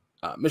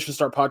Mission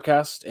Start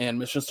podcast and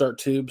Mission Start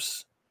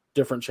Tubes,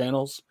 different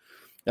channels.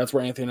 That's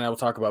where Anthony and I will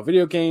talk about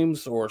video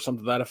games or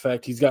something to that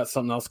effect. He's got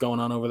something else going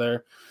on over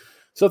there.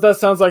 So if that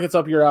sounds like it's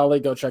up your alley,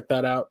 go check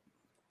that out.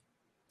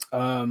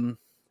 But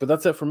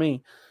that's it for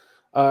me.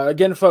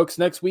 Again, folks,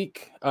 next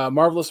week,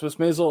 Marvelous Miss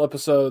Maisel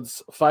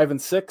episodes 5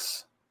 and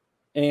 6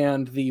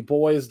 and The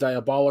Boys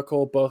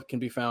Diabolical both can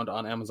be found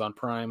on Amazon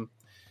Prime.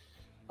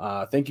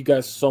 Thank you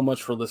guys so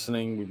much for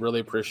listening. We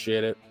really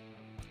appreciate it.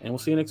 And we'll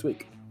see you next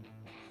week.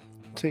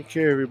 Take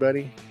care,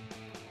 everybody.